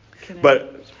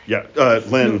 But yeah,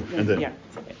 Lynn, and then. Well,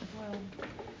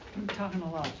 I'm talking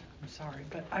a lot. I'm sorry,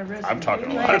 but I resonate. I'm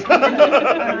talking a lot.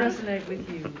 I resonate with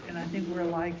you, and I think we're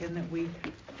alike in that we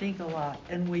think a lot,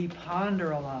 and we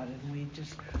ponder a lot, and we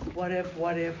just what if,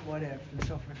 and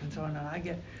so forth and so on. And I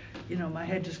get, my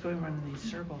head just going around in these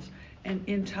circles. And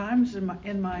in times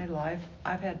in my life,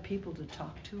 I've had people to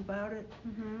talk to about it,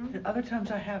 and other times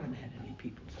I haven't had any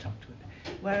people to talk to it.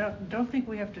 Well, I don't think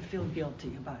we have to feel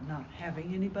guilty about not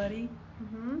having anybody.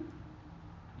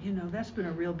 That's been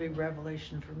a real big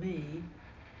revelation for me.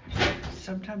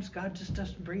 Sometimes God just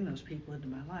doesn't bring those people into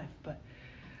my life, but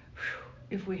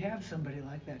if we have somebody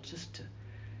like that, just to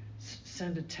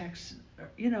send a text,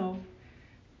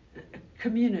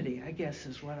 community, I guess,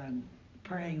 is what I'm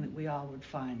praying that we all would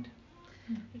find.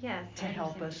 Yes. To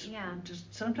help us. Yeah.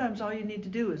 Just sometimes all you need to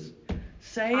do is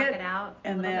say Talk it out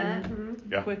and then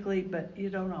quickly, Yeah. but you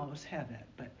don't always have that.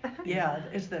 But yeah,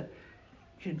 it's the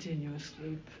continuous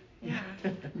loop. Yeah,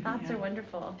 thoughts are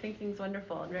wonderful. Thinking's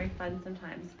wonderful and very fun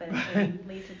sometimes, but it can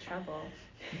lead to trouble.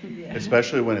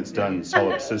 Especially when it's done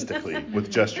solipsistically with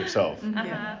just yourself.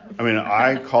 Yeah. I mean,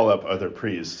 I call up other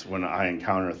priests when I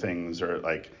encounter things or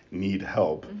like need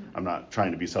help. I'm not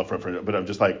trying to be self-referential, but I'm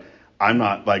just like, I'm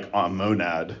not like a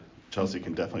monad. Chelsea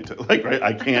can definitely right.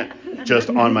 I can't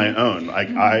just on my own.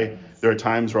 There are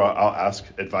times where I'll ask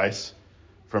advice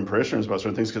from parishioners about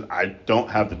certain things because I don't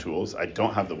have the tools, I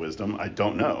don't have the wisdom, I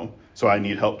don't know, so I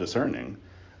need help discerning.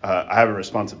 I have a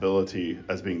responsibility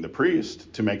as being the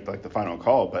priest to make like the final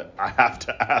call, but I have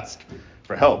to ask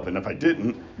for help. And if I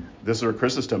didn't, this is where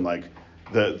Chrysostom, like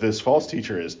this false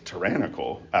teacher is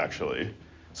tyrannical actually.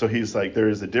 So he's like, there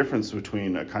is a difference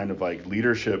between a kind of like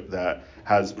leadership that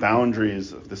has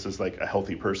boundaries. This is like a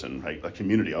healthy person, right? A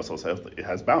community also it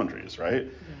has boundaries, right?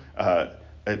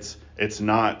 It's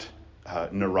not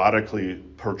neurotically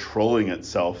patrolling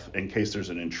itself in case there's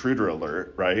an intruder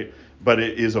alert, right? But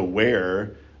it is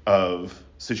aware of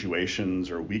situations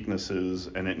or weaknesses,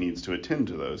 and it needs to attend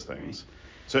to those things.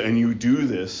 So, and you do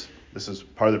this is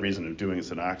part of the reason of doing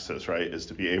this in Access, right, is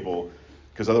to be able,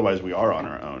 because otherwise we are on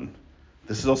our own.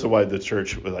 This is also why the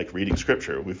church, like reading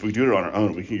scripture, if we do it on our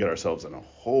own, we can get ourselves in a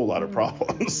whole lot of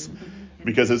problems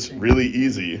because it's really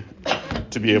easy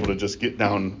to be able to just get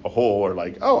down a hole or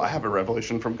like, oh, I have a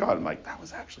revelation from God. I'm like, that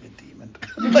was actually a demon.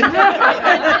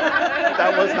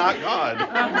 That was not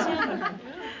God.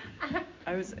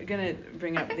 I was going to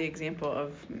bring up the example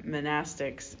of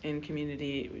monastics in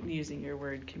community, using your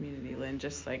word community, Lynn,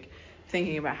 just like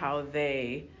thinking about how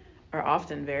they are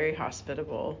often very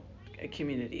hospitable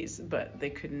communities, but they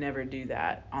could never do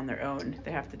that on their own.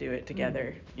 They have to do it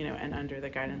together, and under the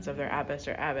guidance of their abbess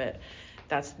or abbot.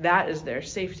 That is their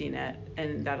safety net,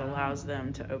 and that allows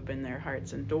them to open their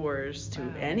hearts and doors to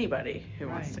anybody who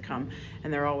wants to come.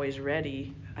 And they're always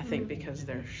ready, I think, because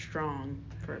they're strong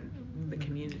for the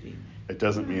community. It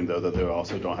doesn't mean, though, that they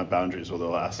also don't have boundaries where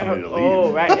they'll ask somebody to leave.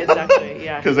 Oh, right, exactly,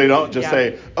 yeah. Because they don't just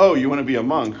say, oh, you want to be a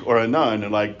monk or a nun,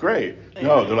 and like, great.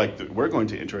 No, they're like, we're going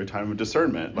to enter a time of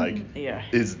discernment. Like,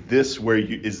 is this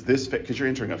because you're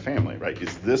entering a family, right?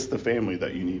 Is this the family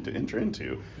that you need to enter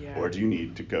into? Yeah. Or do you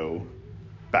need to go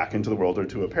back into the world or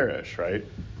to a parish, right?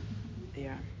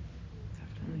 Yeah,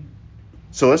 definitely.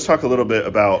 So let's talk a little bit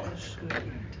about,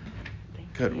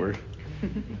 good word.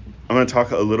 I'm going to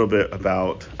talk a little bit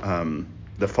about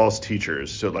the false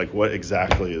teachers. So like what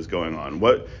exactly is going on?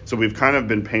 So we've kind of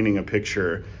been painting a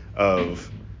picture of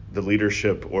the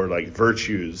leadership or like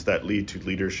virtues that lead to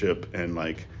leadership and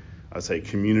like I'd say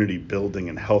community building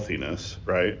and healthiness,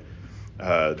 right?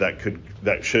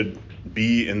 That should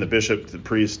be in the bishop, the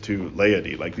priest to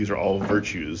laity. Like these are all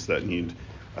virtues that need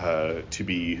to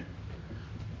be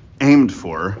aimed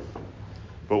for.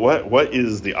 But what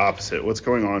is the opposite? What's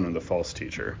going on in the false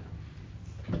teacher?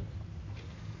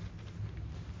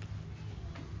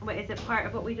 Wait, is it part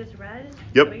of what we just read?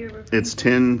 Yep. It's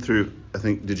 10 through, I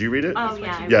think, did you read it? Oh,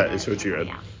 yeah. Yeah, it's what you read.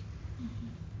 Yeah.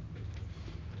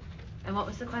 And what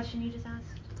was the question you just asked?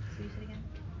 So you said again?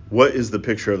 What is the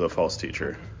picture of the false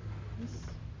teacher?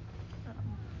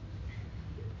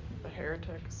 A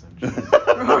heretic,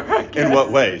 essentially. In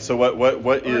what way? So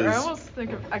what is... I almost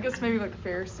think of, I guess maybe like the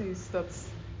Pharisees. That's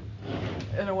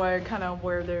in a way kind of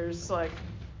where there's like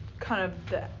kind of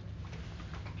that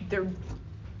they're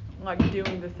like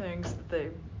doing the things that they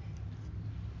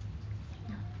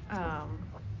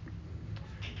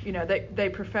they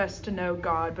profess to know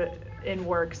God, but in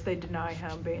works they deny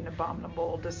him, being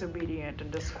abominable, disobedient, and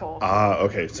disqualified.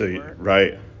 Okay, so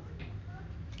right.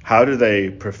 How do they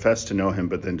profess to know him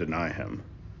but then deny him?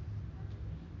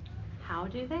 How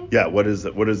do they? Yeah, what is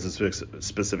the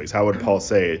specifics? How would Paul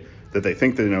say that they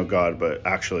think they know God but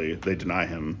actually they deny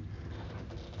him?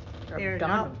 They're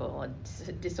abominable and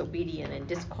disobedient and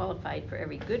disqualified for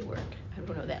every good work. I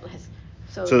don't know that last.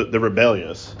 So they're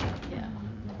rebellious. Yeah.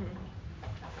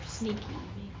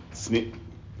 Sneaky.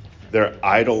 They're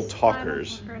idle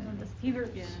talkers. Idle talkers and deceivers.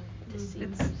 Yeah. It's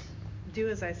do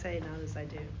as I say, not as I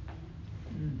do.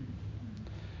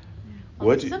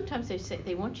 Sometimes they say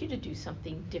they want you to do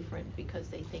something different because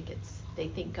they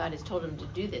think God has told them to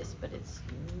do this, but it's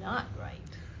not right.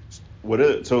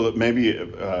 So maybe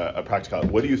a practical.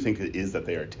 What do you think it is that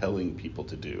they are telling people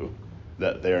to do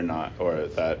that they're not, or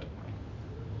that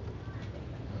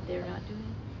they're not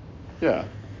doing? Yeah.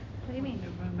 What do you mean?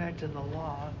 They're going back to the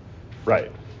law.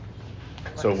 Right.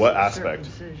 Like So what aspect?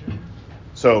 Circumcision.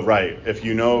 So right, if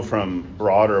you know from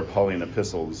broader Pauline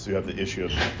epistles, you have the issue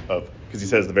of because he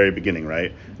says at the very beginning,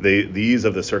 right? These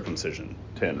of the circumcision,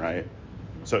 10, right?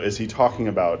 So is he talking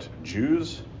about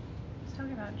Jews? He's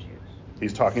talking about Jews.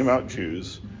 He's talking about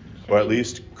Jews, or at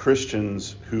least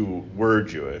Christians who were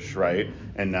Jewish, right?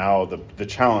 And now the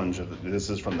challenge of this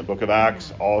is from the book of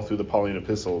Acts all through the Pauline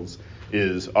epistles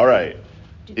is, all right,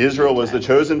 Israel was the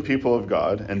chosen people of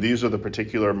God, and these are the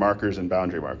particular markers and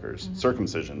boundary markers,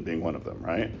 circumcision being one of them,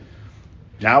 right?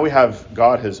 Now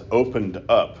God has opened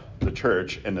up the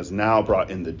church and has now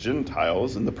brought in the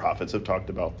Gentiles, and the prophets have talked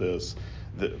about this.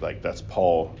 That's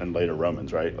Paul and later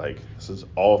Romans, right? Like, this is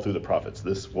all through the prophets.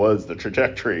 This was the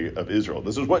trajectory of Israel.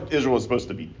 This is what Israel was supposed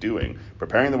to be doing,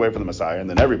 preparing the way for the Messiah, and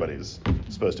then everybody's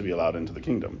supposed to be allowed into the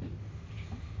kingdom.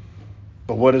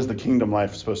 But what is the kingdom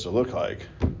life supposed to look like?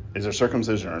 Is there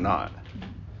circumcision or not?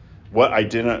 What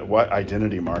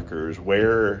identity markers?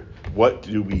 What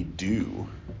do we do?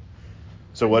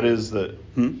 So what is the?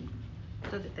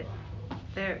 So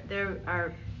there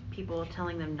are people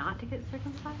telling them not to get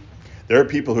circumcised? There are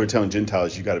people who are telling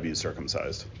Gentiles you got to be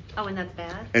circumcised. Oh, and that's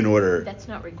bad? In order. That's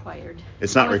not required.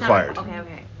 It's not required. Okay,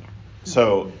 yeah.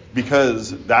 So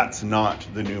because that's not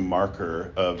the new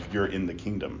marker of you're in the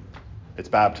kingdom. It's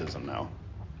baptism now.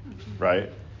 Right?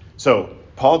 So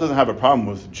Paul doesn't have a problem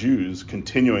with Jews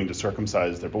continuing to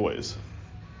circumcise their boys.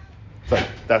 But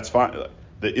that's fine.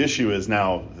 The issue is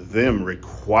now them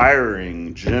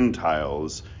requiring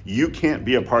Gentiles, you can't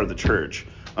be a part of the church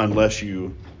unless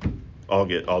you all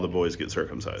the boys get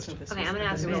circumcised. Okay, I'm going to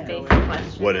ask a real basic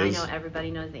question. What is? I know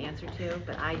everybody knows the answer to,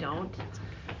 but I don't.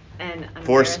 And I'm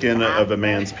foreskin of a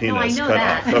man's penis cut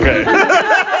off. Okay. I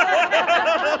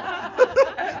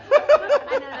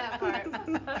know that part.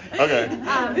 Okay.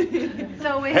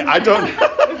 So when I don't.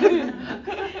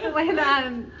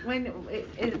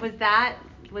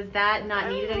 was that not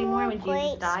needed anymore when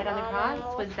Jesus died on the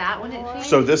cross? Was that when it changed?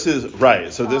 So this is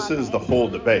right. So this is the whole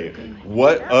debate.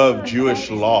 What of Jewish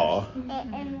law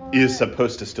is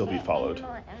supposed to still be followed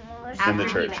in the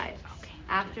church?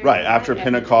 After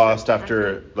Pentecost,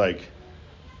 after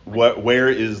where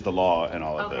is the law and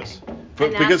all of this?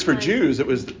 Because for Jews,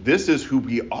 this is who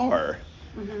we are.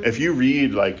 Mm-hmm. If you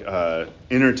read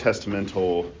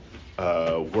intertestamental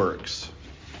works,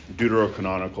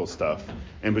 deuterocanonical stuff,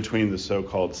 in between the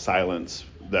so-called silence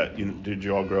that did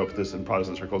you all grow up with this in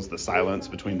Protestant circles? The silence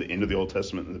between the end of the Old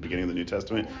Testament and the beginning of the New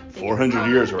Testament, 400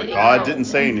 years where God didn't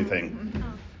say anything.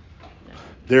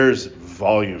 There's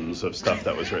volumes of stuff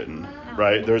that was written,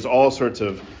 right? There's all sorts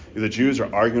of the Jews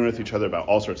are arguing with each other about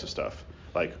all sorts of stuff.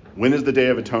 Like, when is the Day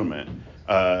of Atonement?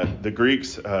 The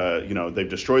Greeks, they've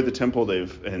destroyed the temple.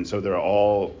 And so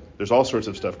there's all sorts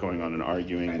of stuff going on in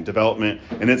arguing and development.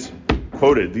 And it's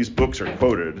quoted. These books are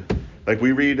quoted. Like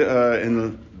we read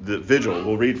in the Vigil,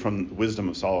 we'll read from Wisdom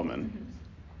of Solomon.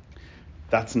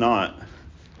 That's not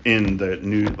in the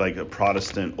new, a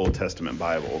Protestant Old Testament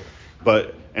Bible.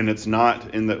 And it's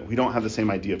not we don't have the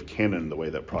same idea of canon the way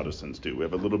that Protestants do. We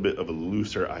have a little bit of a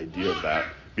looser idea of that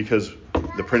because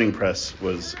the printing press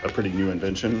was a pretty new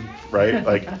invention, right?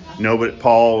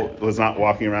 Paul was not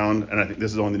walking around, and I think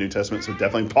this is only the New Testament, so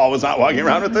definitely Paul was not walking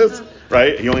around with this,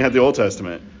 right? He only had the Old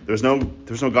Testament. There's no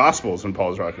Gospels when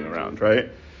Paul's walking around, right?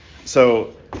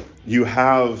 So you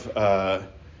have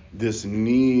this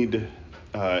need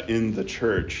in the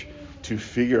church to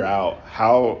figure out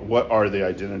what are the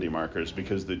identity markers,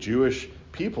 because the Jewish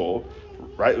people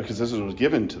right? Because this was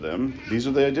given to them. These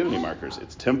are the identity markers.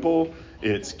 It's temple.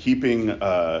 It's keeping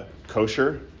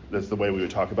kosher. That's the way we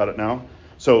would talk about it now.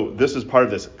 So this is part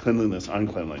of this cleanliness,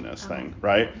 uncleanliness thing,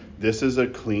 right? This is a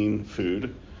clean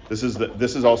food. This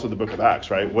is also the book of Acts,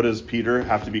 right? What does Peter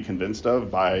have to be convinced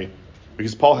of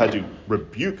because Paul had to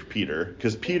rebuke Peter,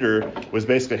 because Peter was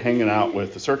basically hanging out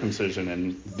with the circumcision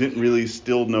and didn't really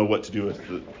still know what to do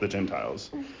with the Gentiles.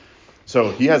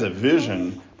 So he has a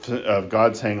vision of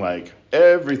God saying, like,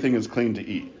 everything is clean to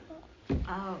eat.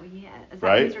 Oh, yeah. Is that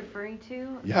right? what he's referring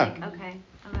to? Yeah. Like, okay.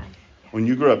 When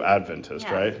you grew up Adventist,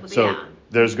 Yes, right? well, So yeah.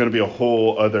 there's going to be a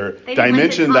whole other They didn't like to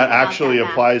dimension talk that about actually that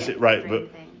applies, basket right? dream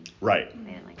But thing. right.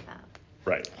 They didn't like that.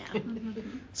 Right. Yeah.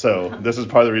 So this is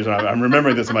part of the reason I'm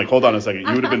remembering this. I'm like, hold on a second.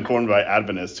 You would have been formed by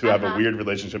Adventists who have a weird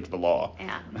relationship to the law.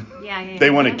 Yeah. They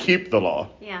want to keep the law.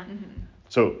 Yeah.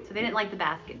 So they didn't like the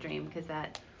basket dream because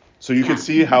that. So you can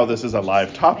see how this is a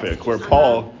live topic where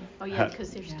Paul. Oh yeah,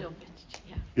 because they're still.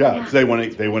 Yeah, because they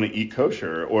want to eat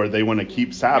kosher, or they want to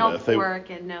keep Sabbath. No pork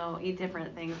and eat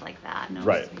different things like that. No,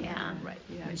 right. Yeah. Right.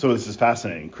 Yeah. So this is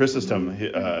fascinating. Chrysostom,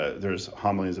 there's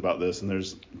homilies about this, and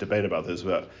there's debate about this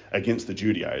against the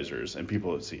Judaizers, and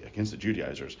people see against the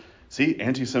Judaizers. See,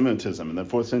 anti-Semitism in the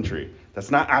 4th century. That's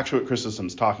not actually what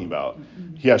Chrysostom's talking about.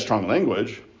 He has strong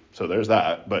language, so there's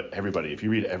that. But if you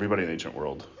read everybody in the ancient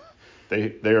world,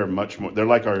 they are much more. They're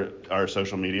like our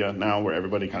social media now, where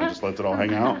everybody kind of just lets it all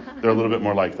hang out. They're a little bit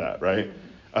more like that, right?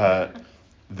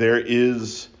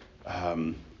 There's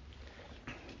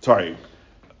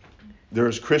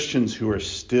Christians who are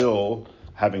still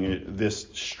having this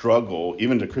struggle,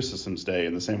 even to Chrysostom's day,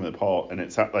 in the same way that Paul. And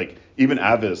it's like even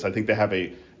Adventists, I think they have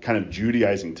a kind of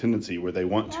Judaizing tendency where they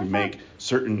want to make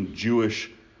certain Jewish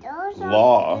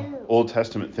law, Old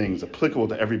Testament things applicable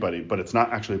to everybody, but it's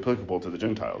not actually applicable to the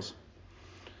Gentiles.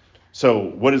 So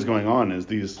what is going on is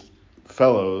these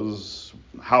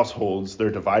households,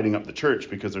 they're dividing up the church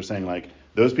because they're saying, like,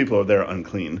 those people over there are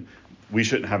unclean. We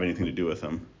shouldn't have anything to do with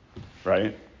them,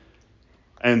 right?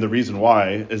 And the reason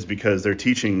why is because they're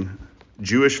teaching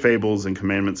Jewish fables and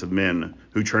commandments of men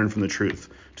who turn from the truth.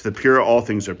 To the pure, all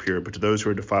things are pure, but to those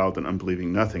who are defiled and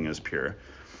unbelieving, nothing is pure.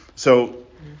 So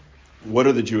what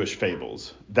are the Jewish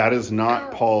fables? That is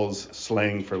not Paul's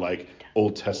slang for, like,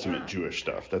 Old Testament Jewish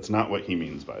stuff. That's not what he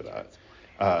means by that.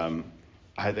 I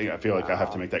feel like I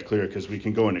have to make that clear because we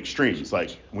can go in extremes.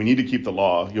 Like, we need to keep the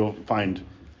law. You'll find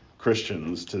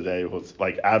Christians today,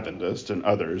 like Adventists and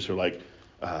others, who are like,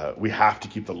 we have to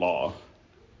keep the law,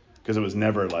 because it was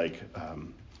never like,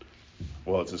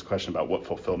 it's this question about what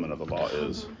fulfillment of the law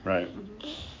is, right?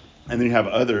 And then you have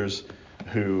others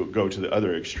who go to the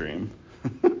other extreme,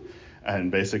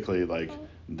 and basically, like,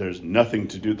 there's nothing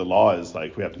to do. The law is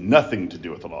like, we have nothing to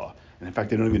do with the law. And in fact,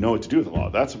 they don't even know what to do with the law.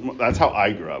 That's how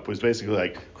I grew up. Was basically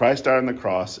like, Christ died on the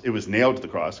cross. It was nailed to the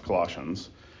cross, Colossians.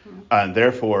 And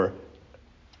therefore,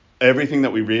 everything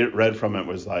that we read from it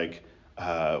was like,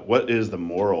 what is the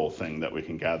moral thing that we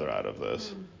can gather out of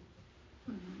this?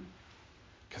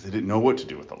 Because they didn't know what to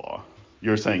do with the law.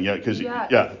 You're saying, like,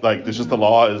 this is the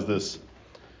law is this.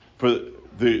 For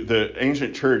the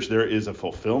ancient church, there is a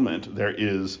fulfillment. There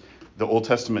is, the Old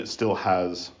Testament still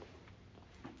has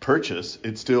purchase.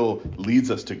 It still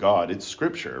leads us to God. It's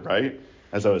scripture, right?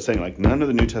 As I was saying, like, none of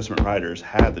the New Testament writers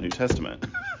had the New Testament.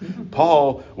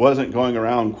 Paul wasn't going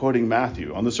around quoting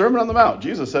Matthew. On the Sermon on the Mount,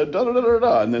 Jesus said,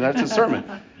 da-da-da-da-da, and then that's his sermon.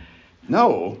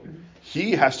 No,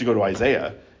 he has to go to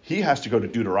Isaiah. He has to go to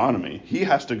Deuteronomy. He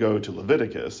has to go to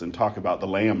Leviticus and talk about the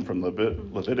lamb from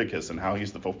Leviticus and how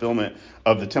he's the fulfillment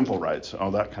of the temple rites,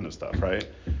 all that kind of stuff, right?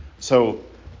 So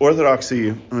Orthodoxy,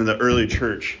 in the early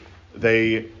church,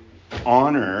 they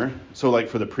honor, so like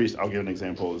for the priest, I'll give an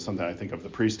example of something I think of the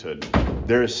priesthood.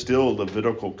 There is still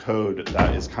Levitical code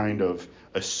that is kind of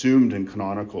assumed in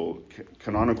canonical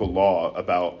law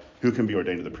about who can be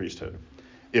ordained to the priesthood.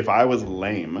 If I was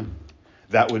lame,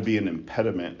 that would be an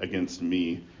impediment against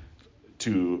me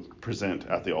to present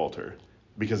at the altar,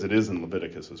 because it is in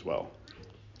Leviticus as well.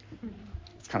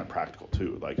 It's kind of practical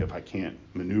too. Like, if I can't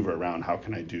maneuver around, how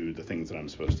can I do the things that I'm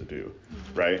supposed to do,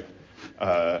 right?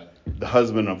 The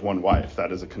husband of one wife,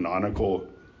 that is a canonical,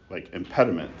 like,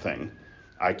 impediment thing.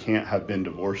 I can't have been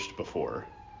divorced before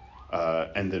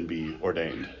and then be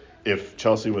ordained. If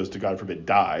Chelsea was, to God forbid,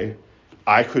 die,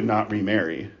 I could not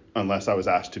remarry unless I was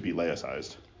asked to be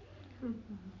laicized.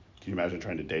 Can you imagine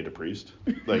trying to date a priest?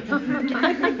 Like,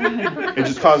 it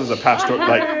just causes a pastoral,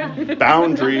 like,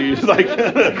 boundaries, like,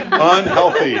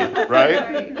 unhealthy,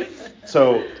 right?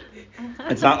 So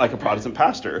it's not like a Protestant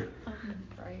pastor.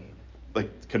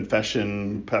 Like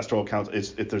confession, pastoral counsel,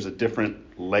 there's a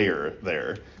different layer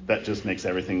there that just makes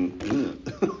everything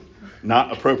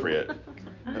not appropriate.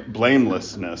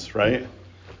 blamelessness, right?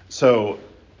 So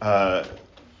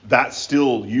that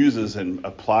still uses and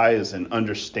applies and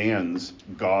understands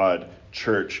God,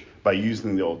 church, by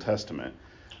using the Old Testament.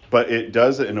 But it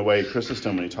does it in a way,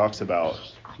 Chrysostom, when he talks about,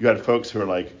 you got folks who are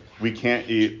like, we can't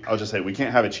we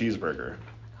can't have a cheeseburger.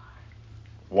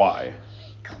 Why?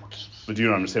 But you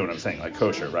don't understand what I'm saying, like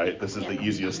kosher, right? This is the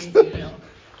easiest.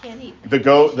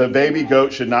 The baby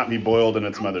goat should not be boiled in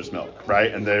its mother's milk,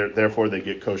 right? And therefore they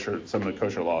get kosher, some of the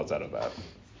kosher laws out of that.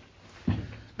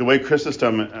 The way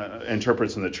Chrysostom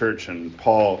interprets in the church and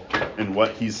Paul and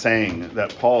what he's saying,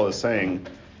 that Paul is saying,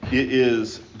 it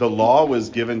is the law was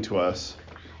given to us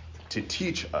to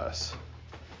teach us,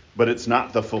 but it's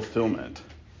not the fulfillment,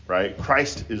 right?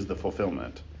 Christ is the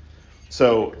fulfillment.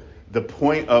 So the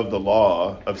point of the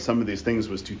law of some of these things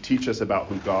was to teach us about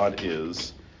who God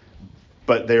is,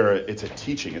 but it's a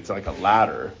teaching. It's like a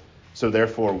ladder. So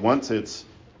therefore, once it's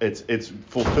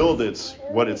fulfilled, it's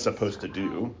what it's supposed to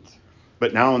do.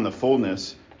 But now in the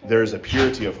fullness, there's a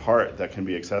purity of heart that can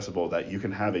be accessible, that you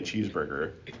can have a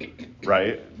cheeseburger,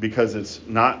 right? Because it's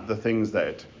not the things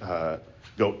that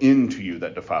go into you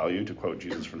that defile you, to quote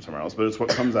Jesus from somewhere else, but it's what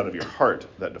comes out of your heart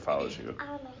that defiles you.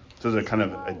 So there's a kind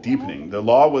of a deepening. The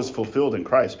law was fulfilled in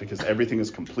Christ because everything is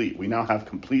complete. We now have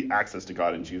complete access to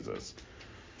God in Jesus.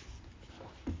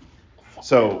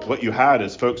 So what you had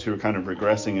is folks who were kind of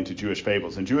regressing into Jewish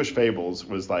fables. And Jewish fables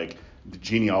was like the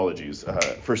genealogies.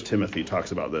 1 Timothy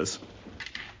talks about this,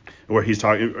 where he's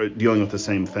dealing with the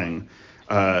same thing.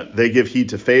 They give heed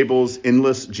to fables,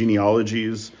 endless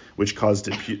genealogies, which cause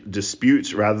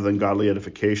disputes rather than godly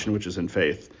edification, which is in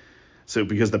faith. So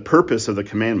because the purpose of the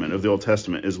commandment of the Old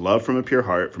Testament is love from a pure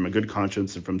heart, from a good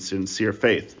conscience, and from sincere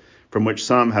faith, from which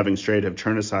some, having strayed, have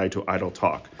turned aside to idle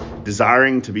talk,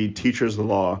 desiring to be teachers of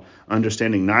the law,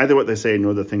 understanding neither what they say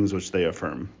nor the things which they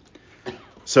affirm.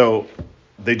 So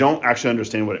they don't actually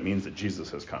understand what it means that Jesus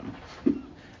has come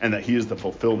and that he is the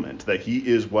fulfillment, that he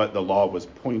is what the law was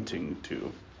pointing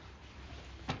to.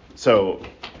 So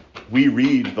we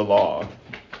read the law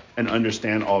and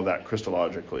understand all of that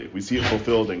Christologically. We see it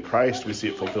fulfilled in Christ. We see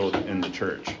it fulfilled in the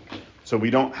church. So we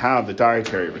don't have the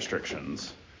dietary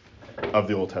restrictions of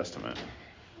the Old Testament.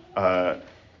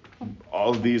 All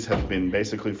of these have been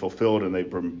basically fulfilled, and they've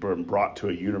been brought to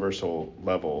a universal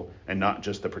level and not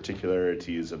just the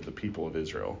particularities of the people of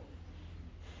Israel.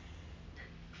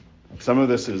 Some of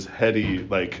this is heady,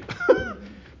 but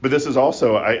this is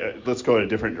also, let's go in a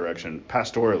different direction,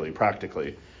 pastorally,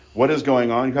 practically. What is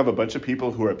going on? You have a bunch of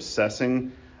people who are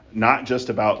obsessing not just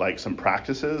about like some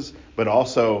practices, but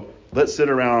also let's sit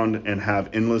around and have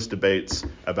endless debates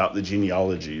about the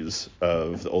genealogies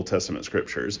of the Old Testament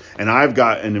scriptures. And I've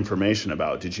gotten information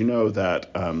about, did you know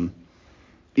that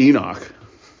Enoch,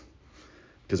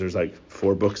 because there's like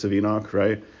 4 books of Enoch,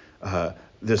 right?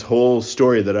 This whole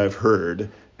story that I've heard,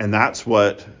 and that's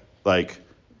what like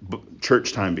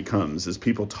church time becomes, is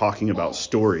people talking about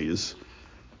stories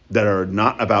that are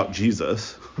not about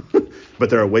Jesus, but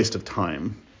they're a waste of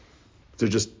time. They're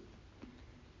just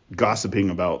gossiping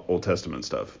about Old Testament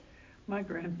stuff. My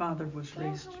grandfather was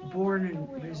born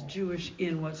and raised Jewish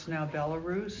in what's now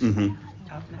Belarus,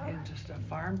 out in just a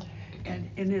farm.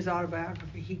 And in his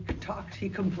autobiography, he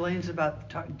complains about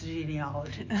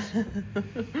genealogies. So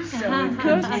it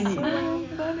continues. So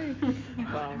funny.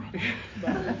 Wow.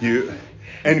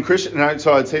 And Christian,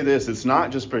 so I'd say this: it's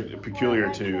not just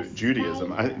peculiar to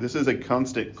Judaism. This is a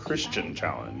constant Christian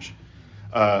challenge.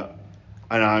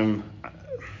 And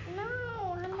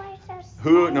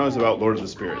who knows about Lord of the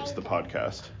Spirits, the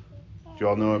podcast? Do you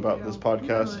all know about this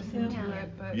podcast?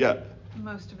 Yeah.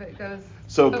 Most of it goes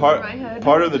over my head.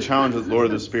 Part of the challenge with Lord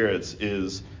of the Spirits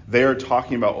is they're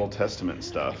talking about Old Testament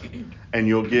stuff, and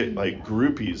you'll get like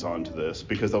groupies onto this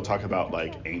because they'll talk about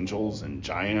like angels and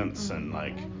giants and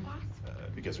like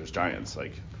because there's giants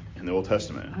like in the Old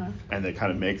Testament, and they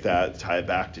kind of make that tie it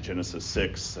back to Genesis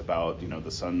 6 about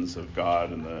the sons of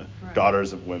God and the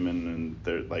daughters of women, and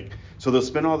they're like, so they'll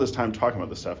spend all this time talking about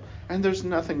this stuff, and there's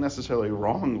nothing necessarily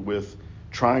wrong with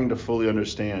trying to fully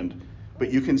understand,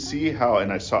 but you can see how,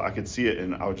 and I could see it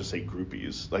in, I would just say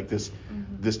groupies, like this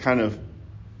kind of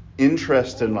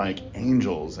interest in like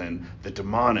angels and the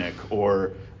demonic,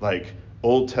 or like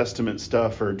Old Testament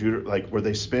stuff, or like where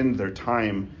they spend their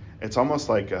time. It's almost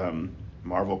like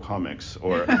Marvel Comics,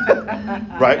 or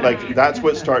right, like that's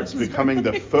what starts becoming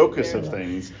the focus of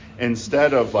things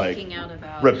instead of like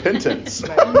repentance.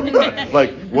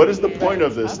 Like, what is the point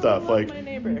of this stuff? Like,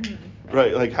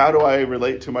 right, like how do I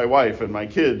relate to my wife and my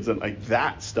kids and like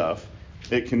that stuff?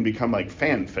 It can become like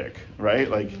fanfic, right?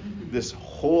 Like this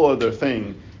whole other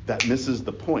thing that misses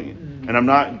the point. And I'm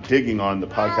not digging on the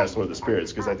podcast Lord of the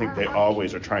Spirits, because I think they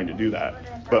always are trying to do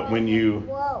that. But when you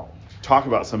talk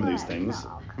about some of these things,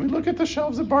 I mean, look at the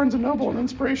shelves at Barnes & Noble in the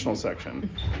inspirational section.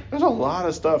 There's a lot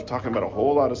of stuff talking about a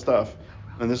whole lot of stuff.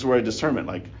 And this is where I discernment,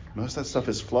 like, most of that stuff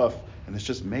is fluff, and it's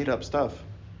just made up stuff.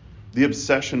 The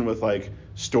obsession with, like,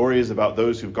 stories about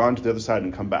those who've gone to the other side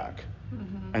and come back.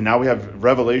 And now we have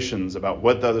revelations about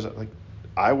what the other side, like,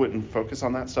 I wouldn't focus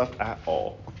on that stuff at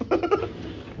all.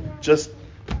 Just,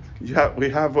 we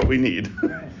have what we need,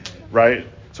 right?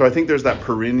 So I think there's that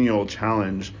perennial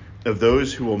challenge of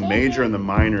those who will major in the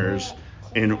minors,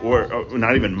 or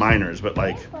not even minors, but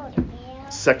like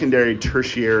secondary,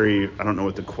 tertiary, I don't know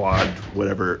what the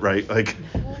whatever, right? Like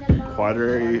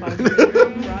quaternary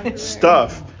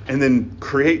stuff, and then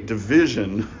create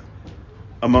division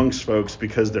amongst folks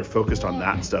because they're focused on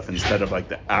that stuff instead of like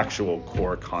the actual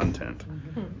core content.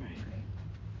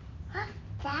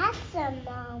 That's a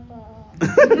mama.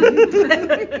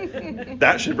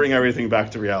 That should bring everything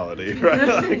back to reality,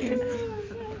 right?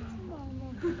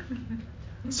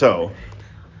 So,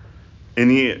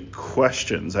 any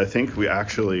questions? I think we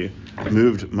actually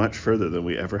moved much further than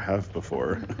we ever have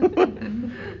before.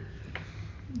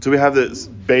 So we have this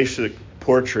basic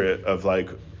portrait of like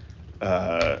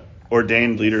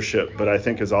ordained leadership, but I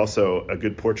think is also a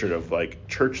good portrait of like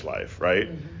church life, right?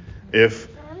 If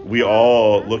we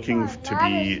all looking to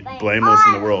be blameless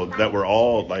in the world, that we're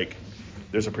all like,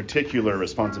 there's a particular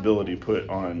responsibility put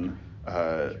on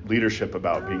leadership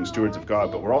about being stewards of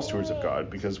God, but we're all stewards of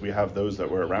God because we have those that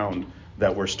we're around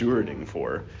that we're stewarding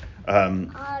for.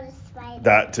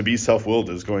 That to be self-willed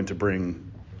is going to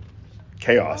bring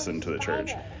chaos into the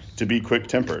church. To be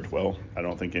quick-tempered, well, I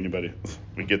don't think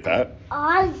we get that.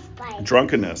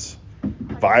 Drunkenness,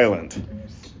 violent,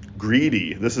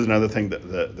 greedy. This is another thing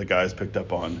that the guys picked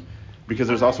up on, because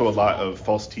there's also a lot of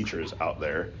false teachers out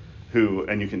there who,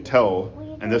 and you can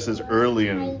tell, and this is early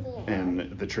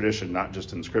in the tradition, not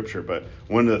just in scripture, but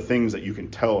one of the things that you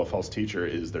can tell a false teacher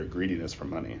is their greediness for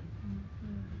money.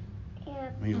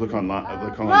 I mean, you look on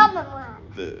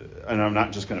and I'm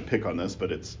not just going to pick on this,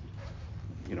 but it's,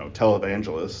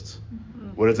 televangelists.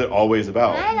 What is it always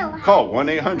about? Call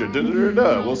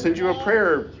 1-800, we'll send you a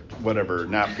prayer, whatever,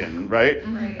 napkin, right?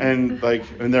 And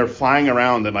they're flying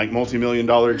around in like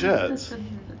multi-million-dollar jets,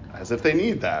 as if they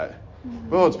need that.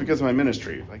 Well, it's because of my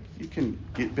ministry. Like, you can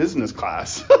get business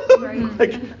class.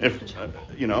 Like,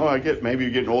 if maybe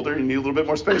you're getting older and you need a little bit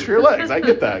more space for your legs. I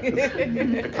get that, 'cause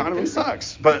the economy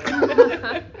sucks. But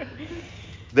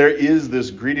there is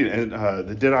this greediness, and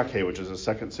the Didache, which is a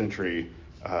 2nd century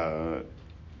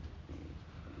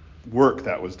work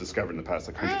that was discovered in the past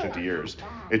 150 years.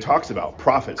 It talks about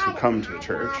prophets who come to the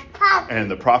church,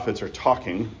 and the prophets are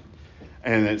talking,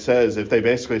 and it says if they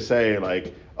basically say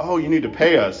like, oh, you need to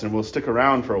pay us and we'll stick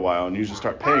around for a while and you should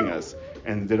start paying us,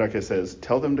 and Didache says,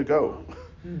 tell them to go.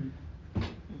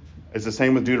 It's the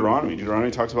same with Deuteronomy. Deuteronomy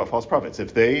talks about false prophets.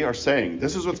 If they are saying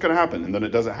this is what's going to happen and then it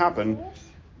doesn't happen,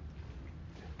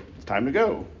 it's time to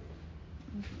go.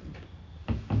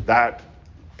 That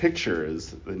picture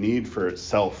is the need for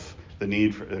self, the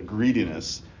need for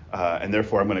greediness, and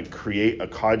therefore I'm going to create a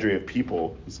cadre of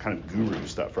people, this kind of guru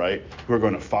stuff, right, who are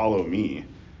going to follow me,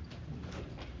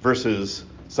 versus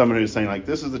someone who's saying like,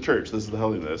 this is the church, this is the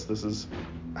holiness, this is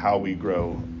how we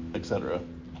grow, etc.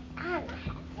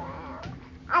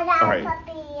 All right.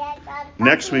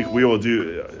 Next week we will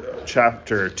do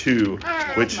chapter 2,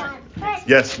 which,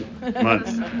 yes, month.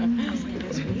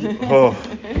 Oh,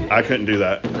 I couldn't do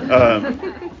that.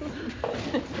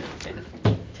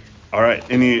 All right.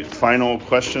 Any final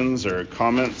questions or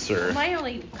comments? Or my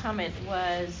only comment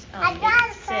was,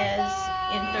 it says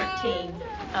in 13,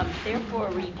 therefore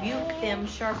rebuke them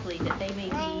sharply that they may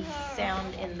be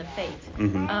sound in the faith.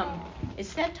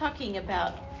 Is that talking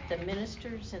about the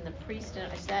ministers and the priests?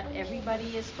 Is that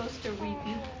everybody is supposed to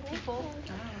rebuke people?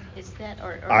 Is that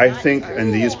or I not? think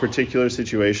in these particular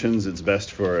situations, it's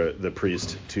best for the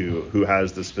priest who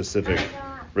has the specific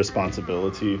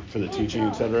responsibility for the teaching,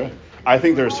 etc. I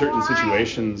think there are certain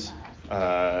situations,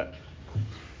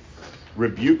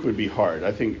 rebuke would be hard.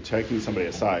 I think taking somebody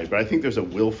aside, but I think there's a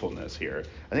willfulness here.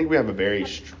 I think we have a very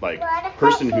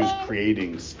person who's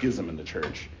creating schism in the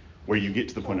church, where you get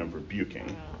to the point of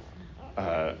rebuking.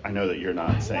 I know that you're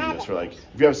not saying this, for if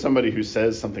you have somebody who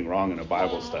says something wrong in a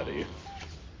Bible study,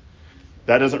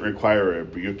 that doesn't require a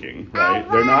rebuking, right?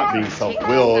 They're not being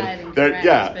self-willed.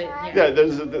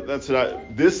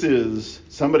 This is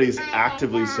somebody's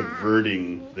actively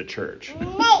subverting the church.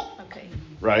 Okay.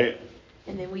 Right?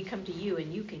 And then we come to you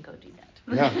and you can go do that.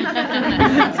 Yeah.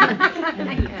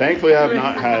 Thankfully, I have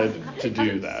not had to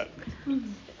do that.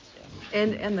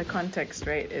 And the context,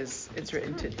 right, is it's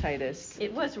written to Titus.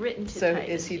 It was written to So Titus.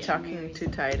 is he talking to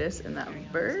Titus in that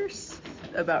verse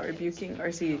about rebuking, or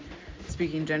is he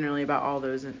speaking generally about all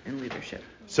those in leadership?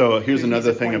 So here's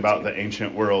another thing about the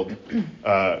ancient world.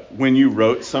 When you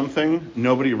wrote something,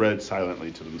 nobody read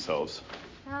silently to themselves.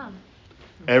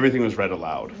 Everything was read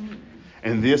aloud.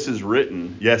 And this is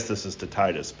written, yes, this is to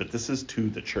Titus, but this is to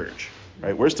the church,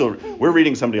 right? We're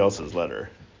reading somebody else's letter,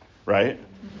 right?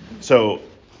 So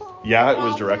yeah, it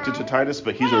was directed to Titus,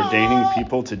 but he's ordaining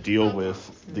people to deal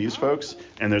with these folks.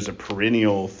 And there's a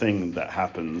perennial thing that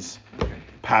happens,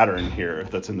 pattern here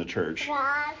that's in the church,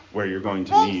 where you're going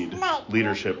to need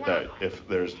leadership that if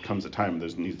comes a time, there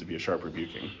needs to be a sharp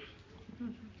rebuking.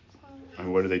 I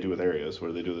mean, what do they do with Arius? What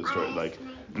do they do with the story? Like,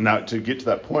 now to get to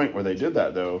that point where they did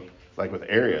that though, like with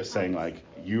Arius saying like,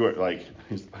 you are like,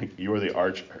 he's like, you are the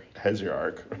arch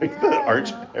heresiarch, right? The arch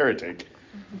heretic.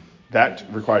 That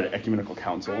required ecumenical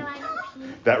council.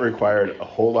 That required a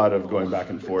whole lot of going back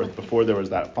and forth before there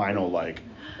was that final like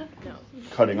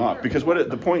cutting off. Because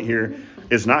the point here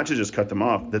is not to just cut them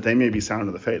off, that they may be sound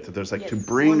of the faith. That there's like to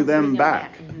bring them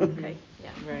back. Okay. Yeah.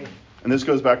 Right. And this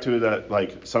goes back to that,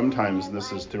 like sometimes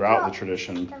this is throughout the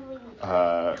tradition,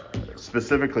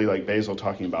 specifically like Basil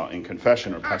talking about in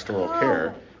confession or pastoral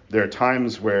care. There are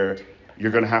times where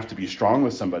you're going to have to be strong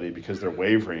with somebody because they're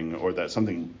wavering or that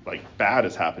something like bad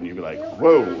has happened. You'd be like,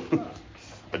 whoa,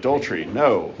 adultery,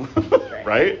 no,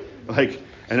 right? Like,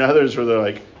 and others where they're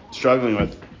like struggling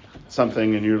with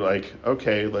something and you're like,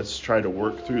 okay, let's try to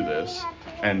work through this.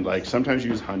 And like sometimes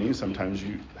you use honey, sometimes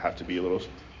you have to be a little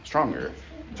stronger.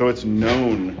 So it's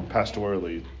known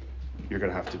pastorally, you're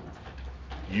going to have to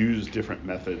use different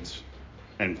methods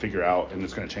and figure out, and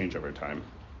it's going to change over time.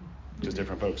 Because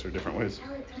different folks are different ways.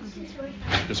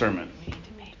 Discernment.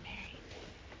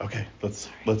 Okay, let's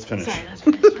finish.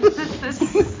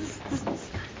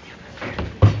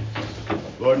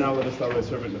 Lord, now let us thou thy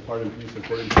servant depart in peace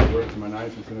according to the words of mine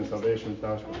eyes, and sin of salvation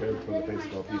thou hast prepared before the face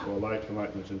of all people, a light to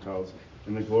lighten the Gentiles,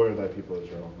 in the glory of thy people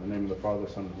Israel. In the name of the Father,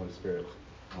 Son, and Holy Spirit.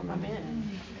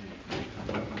 Amen.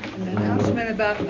 An announcement about